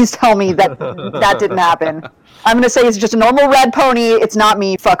 please tell me that didn't happen. I'm gonna say it's just a normal red pony. It's not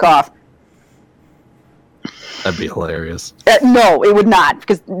me. Fuck off. That'd be hilarious. No, it would not,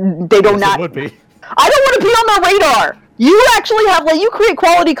 because they do not. It would be. I don't want to be on their radar. You actually have you create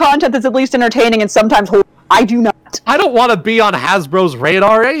quality content that's at least entertaining and sometimes. I do not. I don't want to be on Hasbro's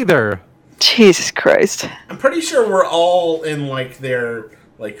radar either. Jesus Christ. I'm pretty sure we're all in their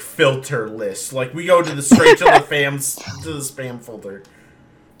filter list. We go to the straight to the spam folder.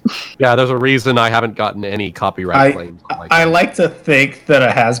 Yeah, there's a reason I haven't gotten any copyright claims. I like to think that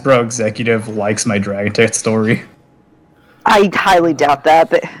a Hasbro executive likes my Dragon Tech story. I highly doubt that,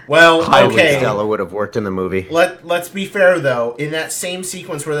 but well, okay. Stella would have worked in the movie. Let's be fair though. In that same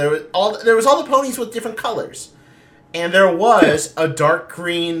sequence where there was all the ponies with different colors, and there was a dark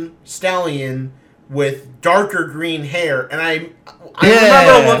green stallion with darker green hair, and I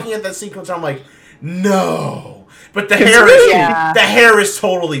remember looking at that sequence. And I'm like, no. But the hair is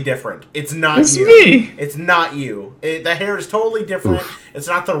totally different. It's not it's you. Me. It's not you. The hair is totally different. It's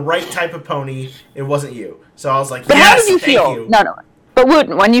not the right type of pony. It wasn't you. So I was like, but how did you feel? You. No. But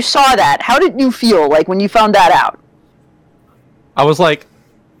Wooten, when you saw that, how did you feel when you found that out? I was like,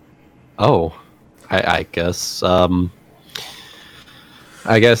 oh, I guess, I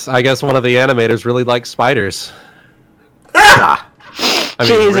guess one of the animators really likes spiders. I mean,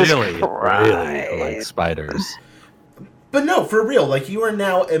 Jesus really Christ. like spiders. But no, for real, you are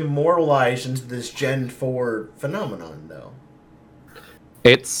now immortalized into this Gen 4 phenomenon, though.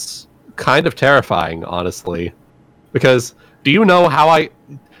 It's kind of terrifying, honestly, because do you know how I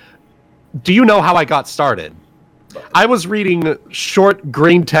got started? I was reading short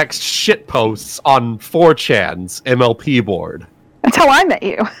green text shit posts on 4chan's MLP board. That's how I met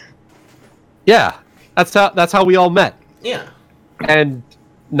you. Yeah, that's how we all met. Yeah. And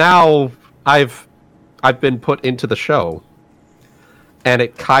now I've been put into the show, and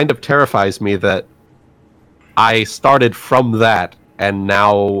it kind of terrifies me that I started from that, and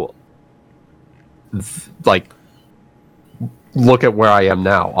now, like, look at where I am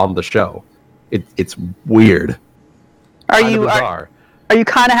now on the show. It's weird. Are you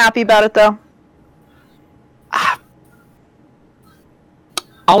kind of happy about it though?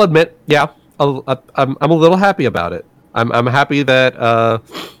 I'll admit, yeah, I'm a little happy about it. I'm happy that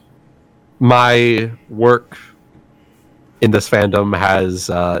my work in this fandom has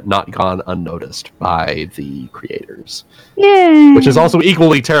not gone unnoticed by the creators. Yay! Which is also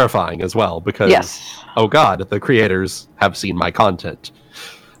equally terrifying as well, because Yes. oh god, the creators have seen my content.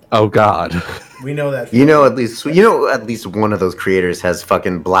 Oh god. We know that. At least one of those creators has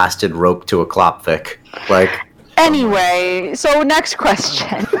fucking blasted rope to a Klopvik. Like, Anyway, so next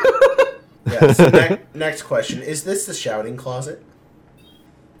question. Yeah, so next question. Is this the shouting closet?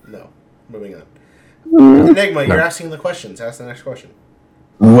 No. Moving on. Enigma, you're asking the questions. Ask the next question.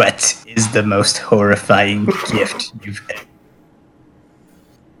 What is the most horrifying gift you've had?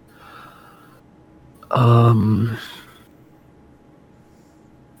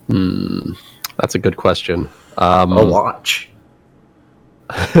 That's a good question. a watch.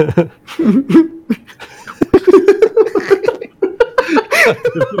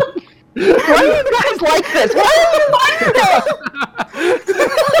 Why do you guys like this? Why do you like this?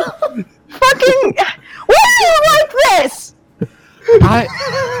 Fucking. Why do you like this?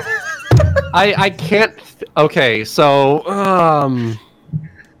 I can't. Okay, so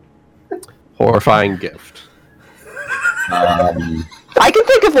horrifying gift. I can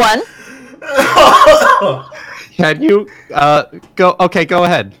think of one. Can you go? Okay, go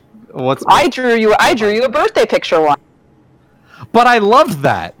ahead. I drew you a birthday picture one. But I loved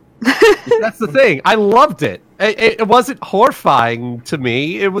that. That's the thing. I loved it. It wasn't horrifying to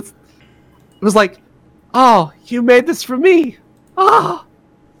me. It was like, oh, you made this for me. Oh,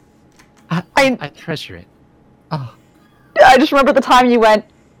 I treasure it. Oh. I just remember the time you went.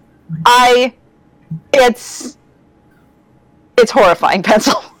 It's horrifying,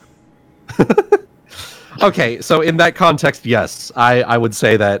 pencil. Okay, so in that context, yes, I would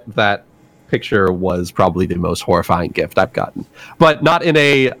say that picture was probably the most horrifying gift I've gotten, but not in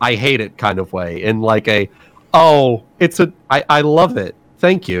a I hate it kind of way. In like I love it,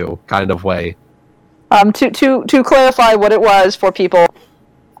 thank you kind of way. To clarify what it was for people,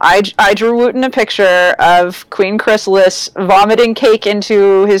 I drew Wuten a picture of Queen Chrysalis vomiting cake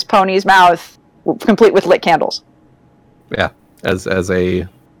into his pony's mouth, complete with lit candles. Yeah, as a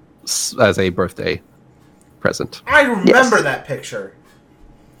birthday present. I remember that picture.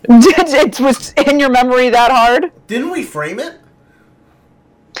 It was in your memory that hard? Didn't we frame it?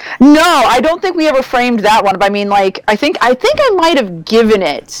 No, I don't think we ever framed that one. But I mean, like, I think I might have given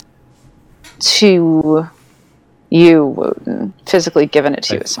it to you, Wuten. Physically given it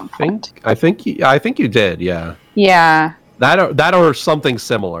to you at some point. I think you did. Yeah. Yeah. That or something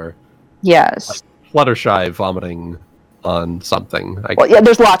similar. Yes. Like Fluttershy vomiting on something. Well, yeah.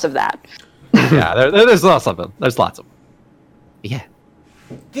 There's lots of that. Yeah. There's lots of them. There's lots of them. Yeah.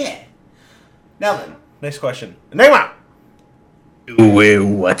 Yeah. Now then, next question. Enigma!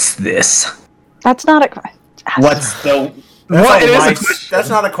 What's this? That's not a... What's the... That's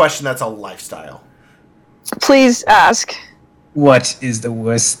not a question, that's a lifestyle. Please ask. What is the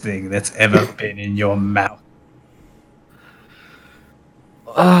worst thing that's ever been in your mouth?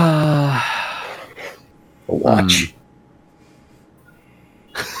 A watch.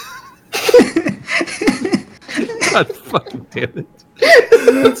 God fucking damn it.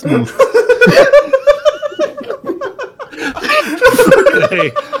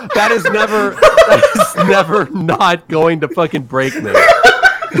 Hey, that is never not going to fucking break me.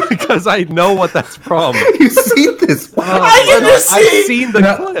 Because I know what that's from. You've seen this. I've seen the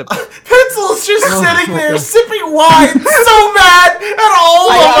clip. Pencil's just sitting there sipping wine, so mad at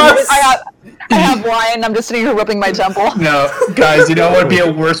all of us. I have wine. I'm just sitting here rubbing my temple. No, guys, you know what would be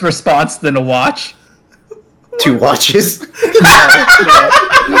a worse response than a watch? 2 watches. No.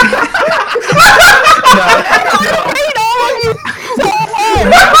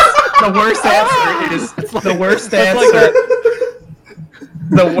 The worst answer is the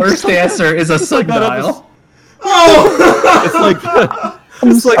worst answer is a sundial. It's like that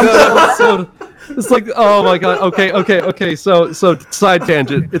episode. It's like, oh my god. Okay. So side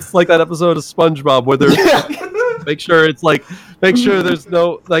tangent. It's like that episode of SpongeBob where they're make sure there's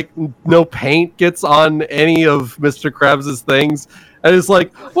no paint gets on any of Mr. Krabs' things. And it's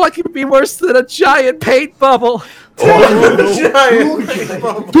like, what could be worse than a giant paint bubble? 2 giant paint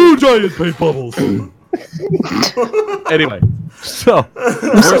bubbles. 2 giant paint bubbles. Anyway, so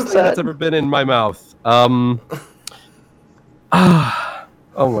worst thing that's ever been in my mouth. Oh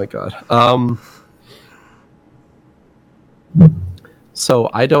my god. So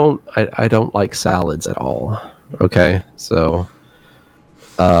I don't like salads at all. Okay, so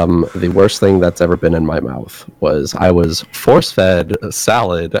the worst thing that's ever been in my mouth was I was force-fed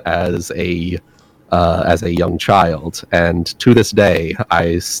salad as a young child, and to this day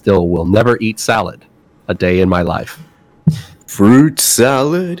I still will never eat salad a day in my life. Fruit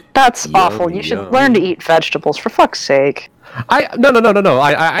salad. That's awful. You should learn to eat vegetables, for fuck's sake. No.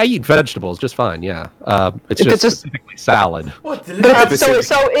 I eat vegetables just fine. Yeah. It's just specifically salad. What?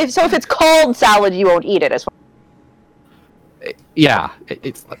 So if it's called salad, you won't eat it as well. Yeah.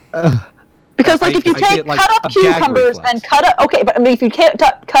 It's. Because if you cut up cucumbers and cut up if you can't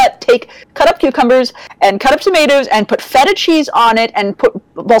cut up cucumbers and cut up tomatoes and put feta cheese on it and put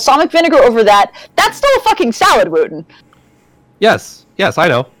balsamic vinegar over that, that's still a fucking salad, Wuten. Yes, I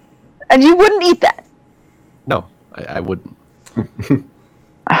know. And you wouldn't eat that. No, I wouldn't.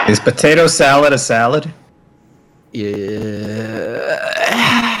 Is potato salad a salad? Yeah.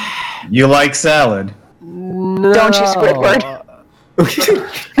 You like salad? No. Don't you, Squidward?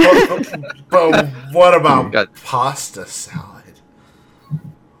 But what about pasta salad?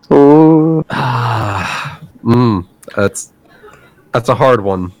 Ooh. That's a hard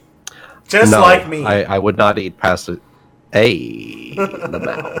one. Just like me. I would not eat pasta. Hey,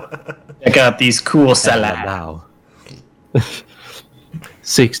 Lamau. Check out these cool salads. Lamau.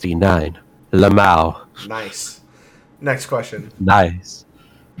 69. Lamau. Nice. Next question. Nice.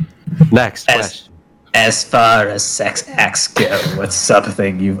 Next question. As far as sex acts go, what's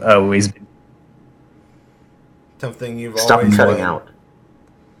something you've always been... Something you've Stop always cutting been... out.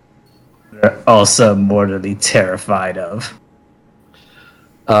 You're also mortally terrified of.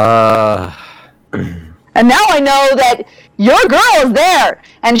 And now I know that your girl is there,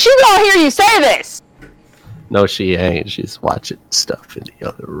 and she's gonna hear you say this. No, she ain't. She's watching stuff in the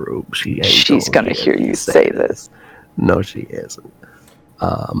other room. She's gonna hear you say this. No, she isn't.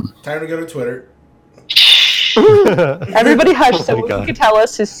 Time to go to Twitter. Everybody hush so Wuten can tell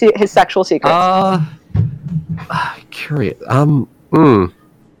us his sexual secrets. Curious.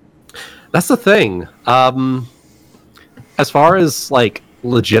 That's the thing. As far as like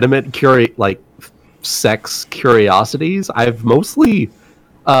legitimate sex curiosities, I've mostly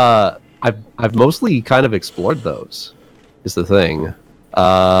kind of explored those. Is the thing.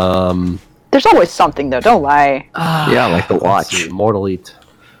 There's always something though. Don't lie. Yeah, like the watch. Mortally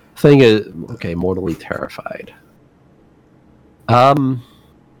terrified.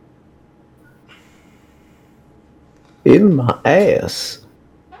 In my ass.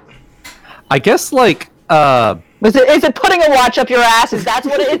 I guess like Is it putting a watch up your ass? Is that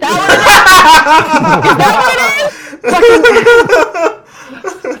what it is? Is that what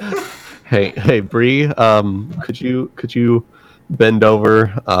it is? Hey, Bree. Could you bend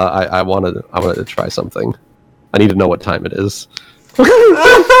over? I wanted to try something. I need to know what time it is.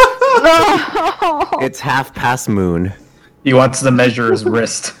 It's moon. He wants to measure his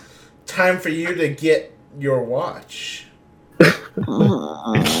wrist. Time for you to get your watch.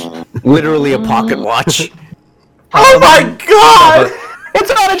 Literally a pocket watch. Oh my god!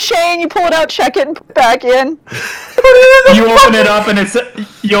 It's on a chain. You pull it out, check it, and put it back in. You open it up and it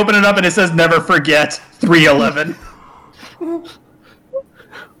says "Never forget 311." Oh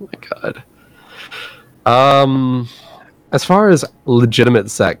my god. As far as legitimate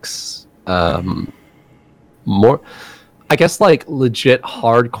sex, more, I guess like legit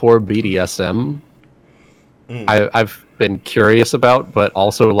hardcore BDSM. I've been curious about, but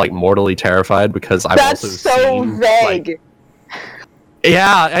also like mortally terrified because I've also seen. That's so vague.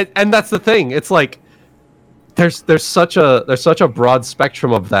 Yeah, and that's the thing. It's like there's such a broad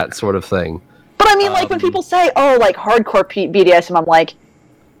spectrum of that sort of thing. But I mean, like when people say, "Oh, like hardcore BDSM," I'm like,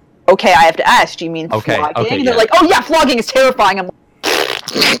 okay, I have to ask. Do you mean flogging? Okay, They're like, "Oh yeah, flogging is terrifying." I'm like,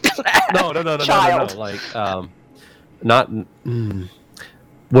 no. Child. Like, not.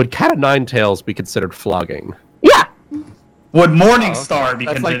 Would Cat of Nine Tails be considered flogging? Yeah. Would Morningstar be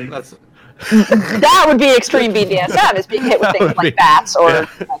considered? That would be extreme BDSM, is being hit with things like bats or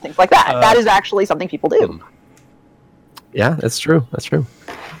things like that. That is actually something people do. Yeah, that's true. That's true.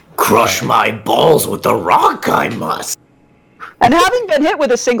 Crush my balls with the rock, I must. And having been hit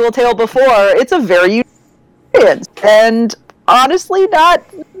with a single tail before, it's a very unique experience, and honestly, not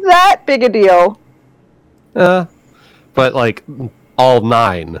that big a deal. But like all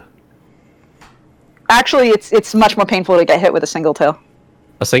 9. Actually, it's much more painful to get hit with a single tail.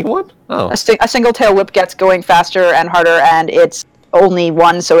 A single one? Oh. A single tail whip gets going faster and harder, and it's only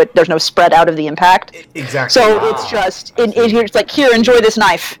one, so there's no spread out of the impact. Exactly. So it's just it's like, here, enjoy this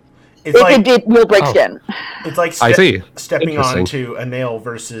knife. It will break skin. It's like stepping onto a nail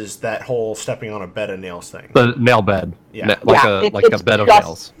versus that whole stepping on a bed of nails thing. The nail bed. Yeah. Like a bed of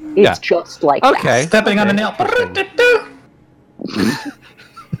nails. It's just like that. Stepping on a nail.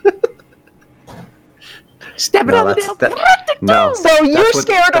 Stepping on the nail. No. So you're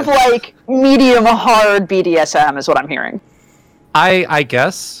scared of like medium hard BDSM is what I'm hearing. I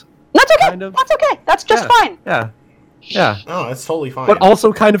guess. That's okay. Kind of. That's okay. That's just fine. Yeah. Oh, that's totally fine. But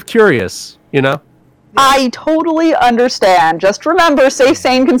also kind of curious, you know? I totally understand. Just remember, safe,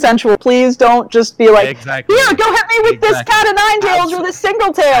 sane, consensual. Please don't just be like, exactly. Here, go hit me with this cat of nine tails or this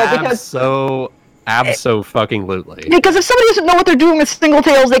single tail. Abso-fucking-lutely. Because if somebody doesn't know what they're doing with single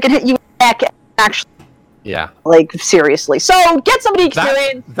tails, they can hit you back. Actually, yeah. Like seriously. So get somebody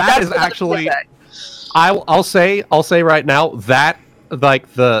experienced. That is actually. I'll say right now that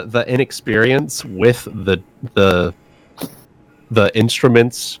like the inexperience with the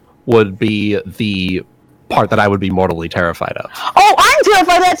instruments would be the part that I would be mortally terrified of. Oh, I'm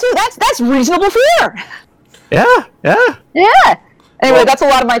terrified of that too. That's reasonable fear. Yeah. Anyway, that's a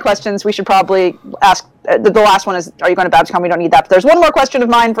lot of my questions. We should probably ask. The last one is, are you going to Babscom? We don't need that. But there's one more question of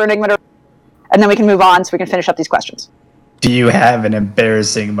mine for Enigma, and then we can move on so we can finish up these questions. Do you have an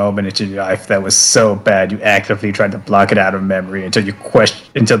embarrassing moment in your life that was so bad you actively tried to block it out of memory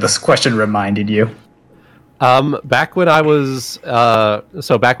until this question reminded you? Back when I was a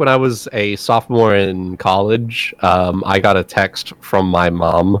sophomore in college, I got a text from my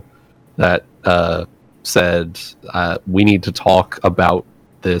mom that said we need to talk about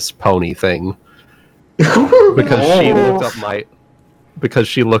this pony thing because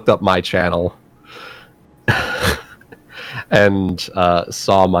she looked up my channel and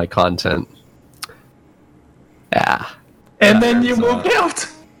saw my content. Yeah. And then you moved out.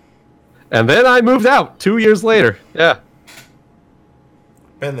 And then I moved out 2 years later. Yeah.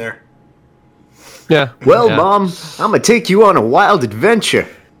 Been there. Yeah. Well, Mom, I'm gonna take you on a wild adventure.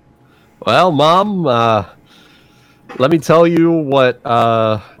 Well, Mom, let me tell you what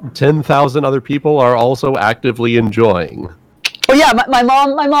 10,000 other people are also actively enjoying. Oh yeah, my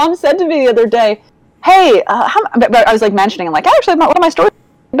mom said to me the other day, "Hey, I was like mentioning, I'm like, actually, one of my stories,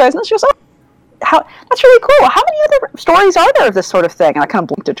 and she goes, "Oh, that's really cool. How many other stories are there of this sort of thing?" And I kind of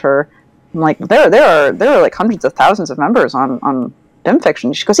blinked at her. I'm like, there are like hundreds of thousands of members on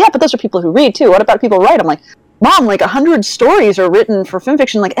FimFiction. She goes, "Yeah, but those are people who read too. What about people who write?" I'm like, "Mom, like 100 stories are written for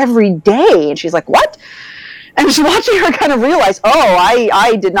FimFiction like every day." And she's like, "What?" And just watching her kind of realize, oh,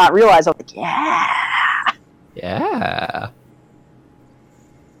 I did not realize. I was like, yeah.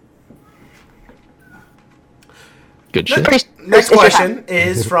 Good shit. Next question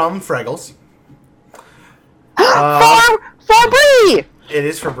is from Freggles. For Bree! It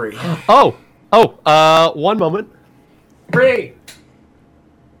is for Bree. Oh, one moment. Bree.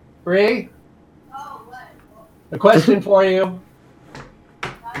 Oh, what? A question for you.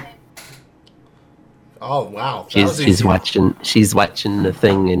 Oh wow. She's watching the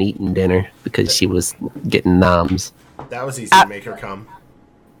thing and eating dinner because she was getting noms. That was easy to make her come.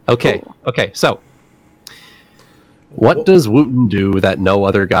 Okay, so what does Wuten do that no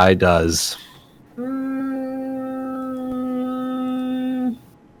other guy does?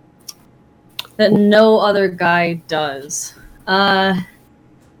 That no other guy does.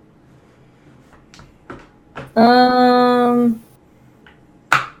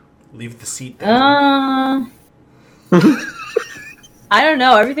 Leave the seat down. I don't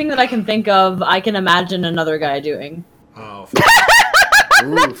know. Everything that I can think of, I can imagine another guy doing. Oh.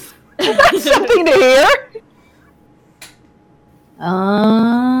 That's something to hear.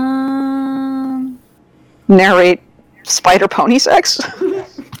 Narrate spider pony sex.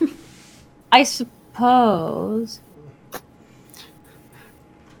 I suppose.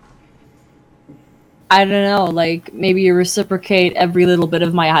 I don't know, like, maybe you reciprocate every little bit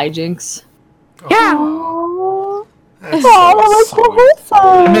of my hijinks. Yeah. That's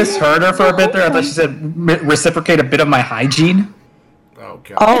I misheard her for a bit there. I thought she said reciprocate a bit of my hygiene. Oh,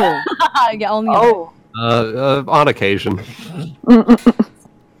 God. Oh. Yeah, only on occasion.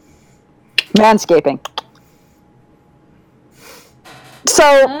 Manscaping.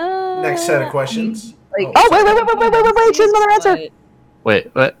 So, next set of questions. Wait, she has another answer.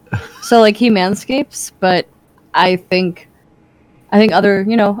 Wait, what? So, like, he manscapes, but I think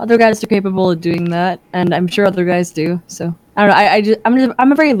other guys are capable of doing that, and I'm sure other guys do. So I don't know.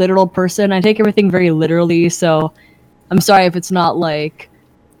 I'm a very literal person. I take everything very literally. So I'm sorry if it's not like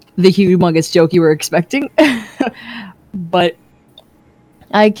the humongous joke you were expecting, but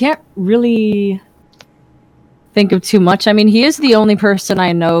I can't really think of too much. I mean, he is the only person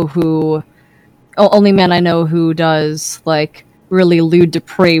I know only man I know who does like really lewd,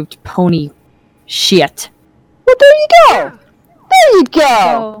 depraved pony shit. Well, there you go. There you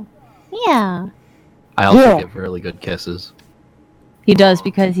go. So, yeah. I also give really good kisses. He does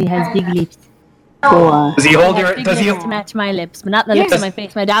because he has big lips. Does he hold your? Big Does he? lips to match my lips, but not the lips on my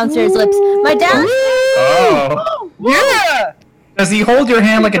face. My downstairs lips. My downstairs. Oh. Yeah. Does he hold your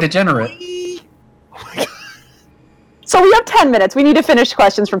hand like a degenerate? So we have 10 minutes. We need to finish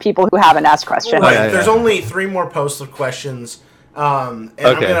questions from people who haven't asked questions. Right. There's only 3 more posts of questions. And I'm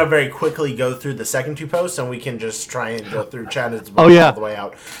Okay. going to very quickly go through the second 2 posts, and we can just try and go through Chad's Oh, yeah. all the way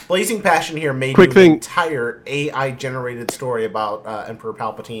out. Blazing Passion here made Quick an thing. entire AI-generated story about Emperor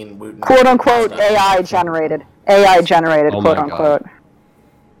Palpatine, Wuten. Quote-unquote AI generated. AI generated, Oh my quote-unquote.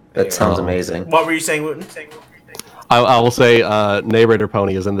 That sounds amazing. What were you saying, Wuten? I will say, Narrator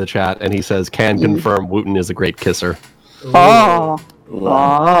Pony is in the chat, and he says, can confirm Wooten is a great kisser. Oh.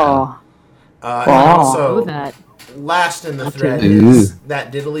 Oh. And Know also, that. last in the thread is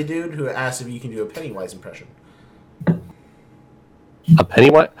that diddly dude who asked if you can do a Pennywise impression. A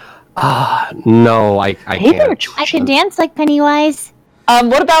Pennywise? No, I can't. I can dance like Pennywise.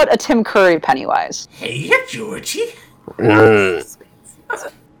 What about a Tim Curry Pennywise? Hey, Georgie.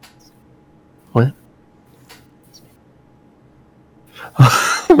 What?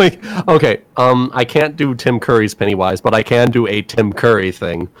 Like, okay, I can't do Tim Curry's Pennywise, but I can do a Tim Curry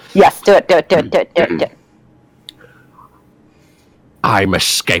thing. Yes, do it. I'm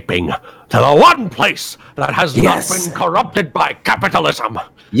escaping to the one place that has Yes. not been corrupted by capitalism.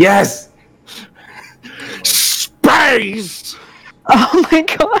 Yes. Space! Oh my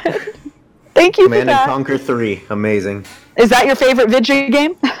god. Thank you for Command and that. Conquer 3. Amazing. Is that your favorite video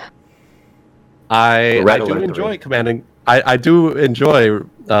game? I Red do Alert enjoy 3. commanding. I do enjoy.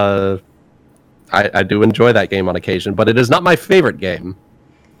 I do enjoy that game on occasion, but it is not my favorite game.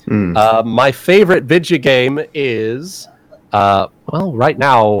 My favorite video game is, well, right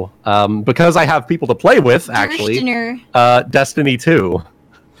now, because I have people to play with, actually, Destiny 2.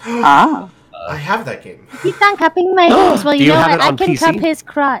 Ah. I have that game. He's on cupping my lips. Well, Do you you know have what? it I on can PC? cup his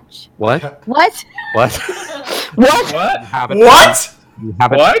crotch. What? What? What? What? What? Have it What? You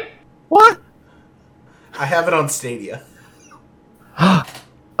have it. What? What? I have it on Stadia.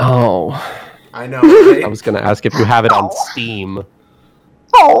 Oh, I know, right? I was gonna ask if you have it on Steam.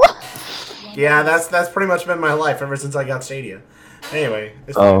 Oh. Yeah, that's pretty much been my life ever since I got Stadia. Anyway.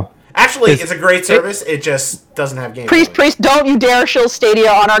 Oh. Actually, Is- it's a great service. It just doesn't have games. Priest, don't you dare shill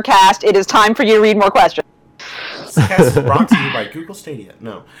Stadia on our cast. It is time for you to read more questions. This cast is brought to you by Google Stadia.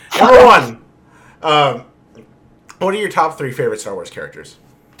 No. Number 1. What are your top 3 favorite Star Wars characters?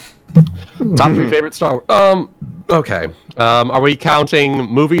 Top 3 favorite Star Wars. Okay. Are we counting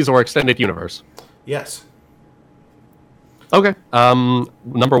movies or extended universe? Yes. Okay.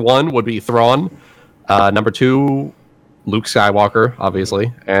 Number 1 would be Thrawn. Number 2, Luke Skywalker,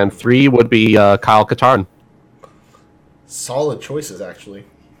 obviously, and 3 would be Kyle Katarn. Solid choices, actually.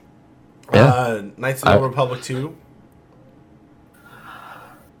 Yeah. Knights of the Old Republic 2.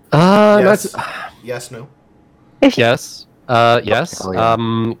 Yes. Yes, no. Yes. Yes. Oh, yeah.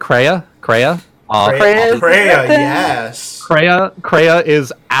 Kreia. Kreia, yes. Kreia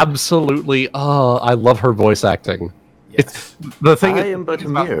is absolutely. Oh, I love her voice acting. Yes. It's the thing. I am but a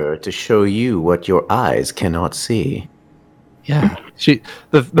mirror to show you what your eyes cannot see. Yeah,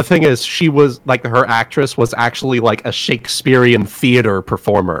 the thing is, she was like her actress was actually like a Shakespearean theater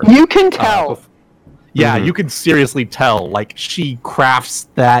performer. You can tell. Yeah, you can seriously tell. Like she crafts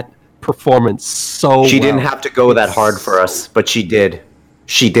that performance so. She well. didn't have to go that hard for us, but she did.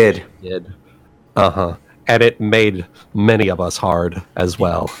 She did. And it made many of us hard as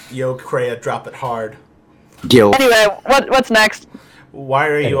well. Yo, Kreia, drop it hard. Gil. Anyway, what's next? Why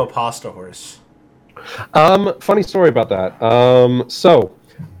are you a pasta horse? Funny story about that. So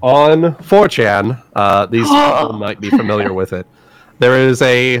on 4chan, these people might be familiar with it. There is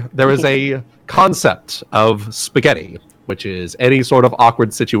a concept of spaghetti, which is any sort of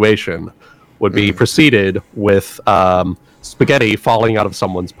awkward situation would be preceded with spaghetti falling out of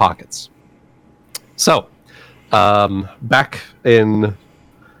someone's pockets. So, back in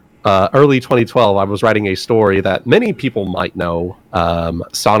early 2012, I was writing a story that many people might know,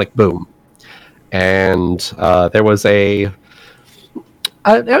 Sonic Boom. And there was it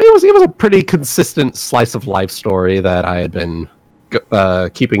was a pretty consistent slice of life story that I had been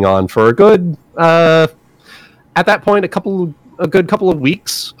keeping on for a good at that point a good couple of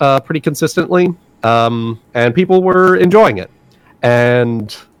weeks, pretty consistently, and people were enjoying it.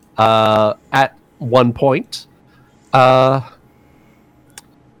 And at one point,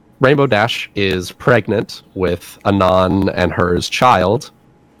 Rainbow Dash is pregnant with Anon and her's child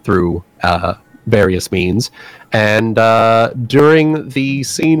through various means. And during the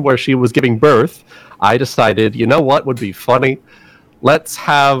scene where she was giving birth, I decided, you know what would be funny? Let's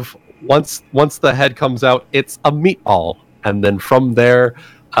have, once the head comes out, it's a meatball. And then from there,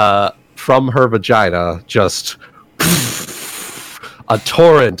 from her vagina, just a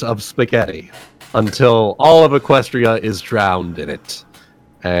torrent of spaghetti until all of Equestria is drowned in it.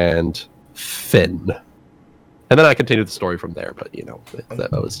 And Finn. And then I continued the story from there, but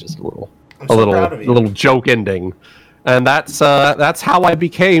that was just a little joke ending. And that's how I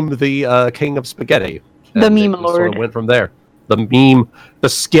became the king of spaghetti. The And meme it lord. sort of went from there. The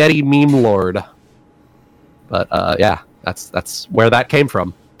sketty meme lord. But yeah, that's where that came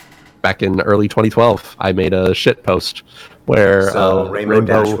from. Back in early 2012, I made a shit post where Rainbow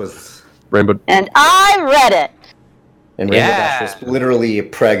Dash was Rainbow. And I read it. And Rainbow Dash was literally a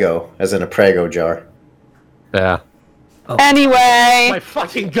prego, as in a prego jar. Yeah. Oh. Anyway. My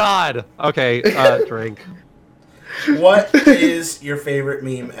fucking god. Okay, drink. What is your favorite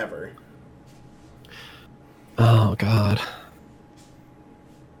meme ever? Oh god.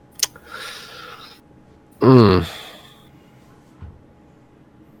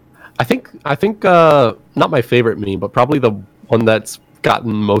 I think not my favorite meme, but probably the one that's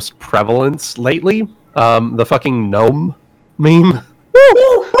gotten most prevalence lately. The fucking gnome meme.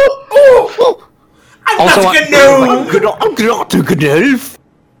 Also,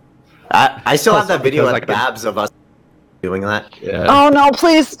 I still have that video at Babs of us doing that. Yeah. Oh no,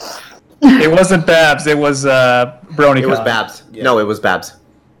 please. It wasn't Babs. It was BronyCon. It was Babs. Yeah. No, it was Babs.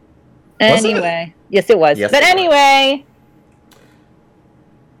 Anyway, yes, it was. Yes, but anyway,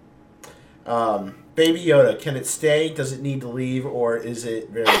 Baby Yoda, can it stay? Does it need to leave, or is it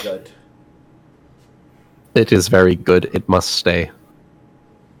very good? It is very good. It must stay.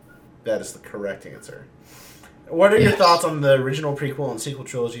 That is the correct answer. What are your thoughts on the original prequel and sequel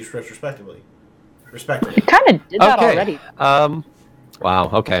trilogies, respectively? you kind of did that already. Wow.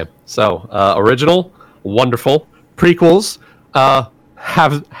 Okay. So original, wonderful. Prequels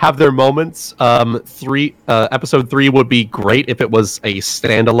have their moments. Episode 3 would be great if it was a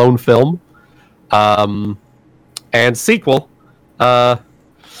standalone film. And sequel, they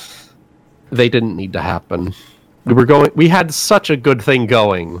didn't need to happen. We had such a good thing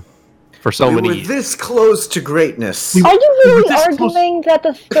going for so many years. We were this close to greatness. Are you really arguing that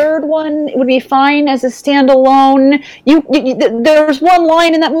the third one would be fine as a standalone? There's one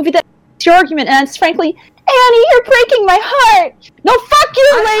line in that movie that's your argument, and it's frankly, Annie, you're breaking my heart. No, fuck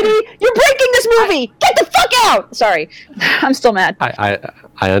you, lady. You're breaking this movie. Get the fuck out. Sorry, I'm still mad. I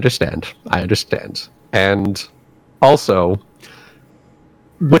understand. And also,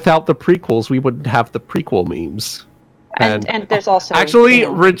 without the prequels, we wouldn't have the prequel memes. And there's also actually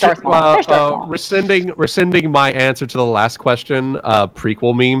Darth Maul. rescinding my answer to the last question.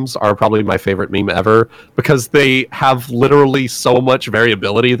 Prequel memes are probably my favorite meme ever because they have literally so much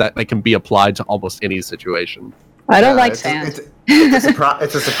variability that they can be applied to almost any situation. I don't like sand. It's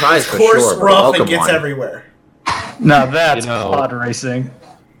a surprise for Of course, sure. rough and gets everywhere. Now that's pod racing.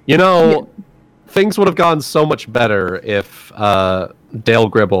 Things would have gone so much better if Dale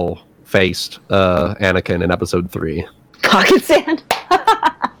Gribble faced Anakin in Episode 3. Pocket sand.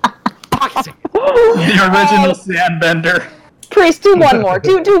 The original sandbender. Priest, do one more.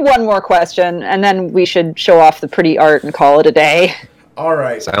 Do one more question, and then we should show off the pretty art and call it a day. All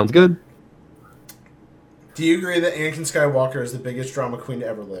right. Sounds good. Do you agree that Anakin Skywalker is the biggest drama queen to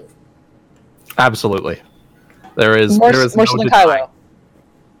ever live? Absolutely. There is more no so than Kylo.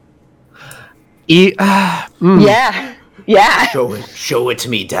 Yeah. Show it to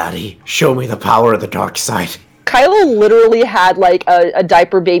me, Daddy. Show me the power of the dark side. Kylo literally had like a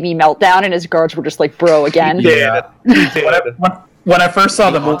diaper baby meltdown, and his guards were just like, "Bro, again." Yeah. When I first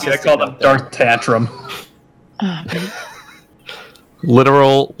saw the movie, I called him Darth Tantrum.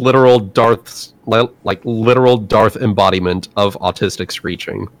 literal Darth embodiment of autistic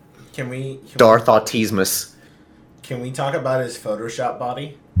screeching. Darth Autismus. Can we talk about his Photoshop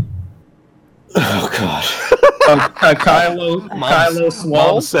body? Oh God. Kylo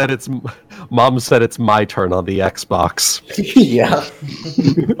Swole. Mom said it's my turn on the Xbox. Yeah.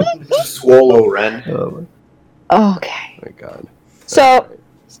 Swallow Ren. Okay. My God. So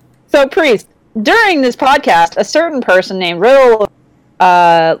Priest, during this podcast, a certain person named Riddle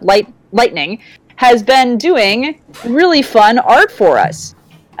Lightning has been doing really fun art for us,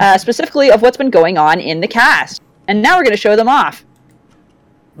 specifically of what's been going on in the cast, and now we're going to show them off.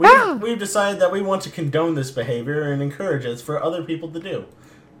 We've decided that we want to condone this behavior and encourage it for other people to do.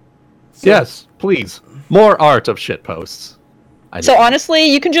 So, yes, please. More art of shitposts. So honestly,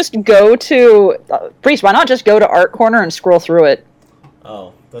 you can just go to Priest. Why not just go to Art Corner and scroll through it?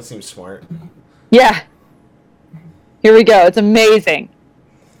 Oh, that seems smart. Yeah. Here we go. It's amazing.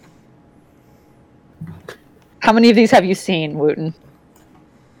 How many of these have you seen, Wooten?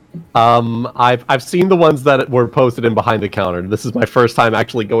 I've seen the ones that were posted in behind the counter. This is my first time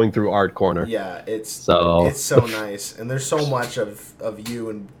actually going through Art Corner. Yeah, it's so nice, and there's so much of you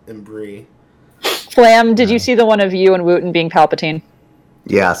and Bree. Flam, did you see the one of you and Wooten being Palpatine?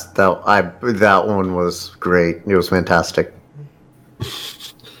 Yes, that one was great. It was fantastic.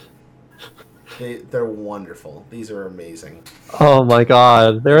 They're wonderful. These are amazing. Oh my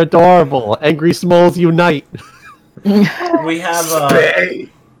god, they're adorable. Angry Smoles unite. We have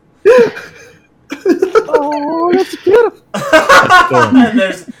oh, that's beautiful.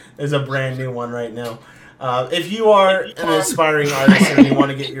 There's a brand new one right now. If you are an aspiring artist and you want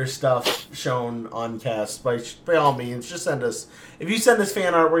to get your stuff shown on cast, by all means, just send us. If you send us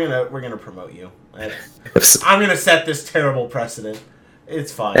fan art, we're gonna promote you. I'm gonna set this terrible precedent.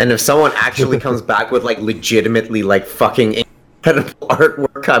 It's fine. And if someone actually comes back with like legitimately like fucking incredible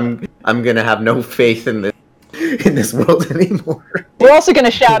artwork, I'm gonna have no faith in this world anymore. We're also gonna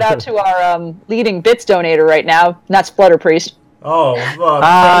shout out to our leading bits donator right now, and that's Flutter Priest. Oh, well,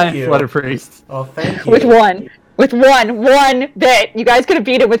 thank you. Flutter Priest. Oh, thank you. With one bit. You guys could have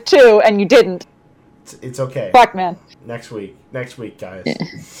beat it with 2, and you didn't. It's okay. Fuck, man. Next week,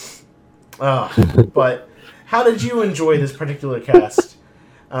 guys. But how did you enjoy this particular cast?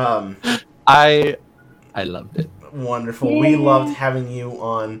 I loved it. Wonderful. We loved having you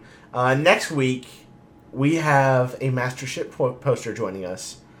on. Next week, we have a Mastership poster joining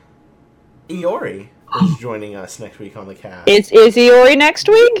us. Iori is joining us next week on the cast. Is Iori next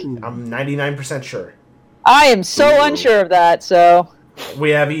week? I'm 99% sure. I am so unsure of that, so...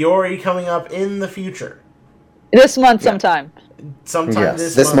 We have Iori coming up in the future. This month sometime. Sometime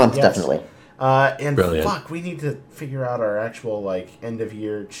yes, this month, yes. Definitely. And brilliant. Fuck, we need to figure out our actual, end of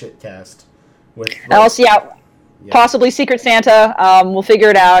year shit cast. With, Else, possibly Secret Santa. We'll figure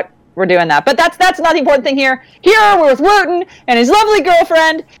it out. We're doing that. But that's not the important thing here. Here we're with Wooten and his lovely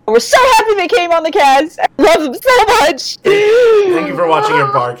girlfriend. We're so happy they came on the cast. I love them so much. Thank you for watching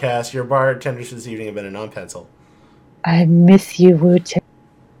our Barcast. Your bartenders this evening have been a non-pencil. I miss you, Wooten.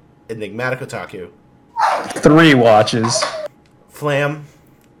 Enigmatic Otaku. 3 watches. Flam.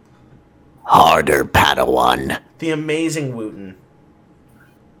 Harder, Padawan. The amazing Wooten.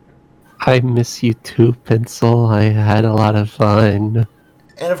 I miss you too, Pencil. I had a lot of fun.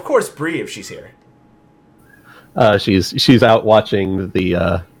 And of course, Bree, if she's here. She's out watching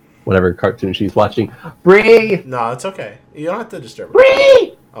the whatever cartoon she's watching. Bree! No, it's okay. You don't have to disturb her.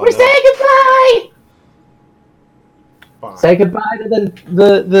 Bree! We're saying goodbye! Fine. Say goodbye to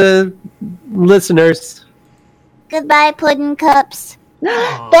the listeners. Goodbye, Puddin' Cups.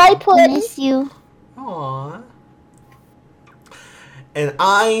 Bye, Puddin'. Miss you. Aww. And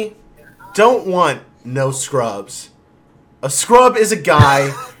I don't want no scrubs. A scrub is a guy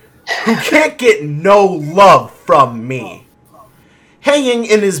who can't get no love from me. Hanging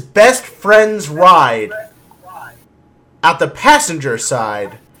in his best friend's ride at the passenger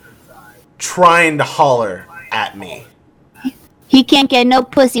side, trying to holler at me. He can't get no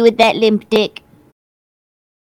pussy with that limp dick.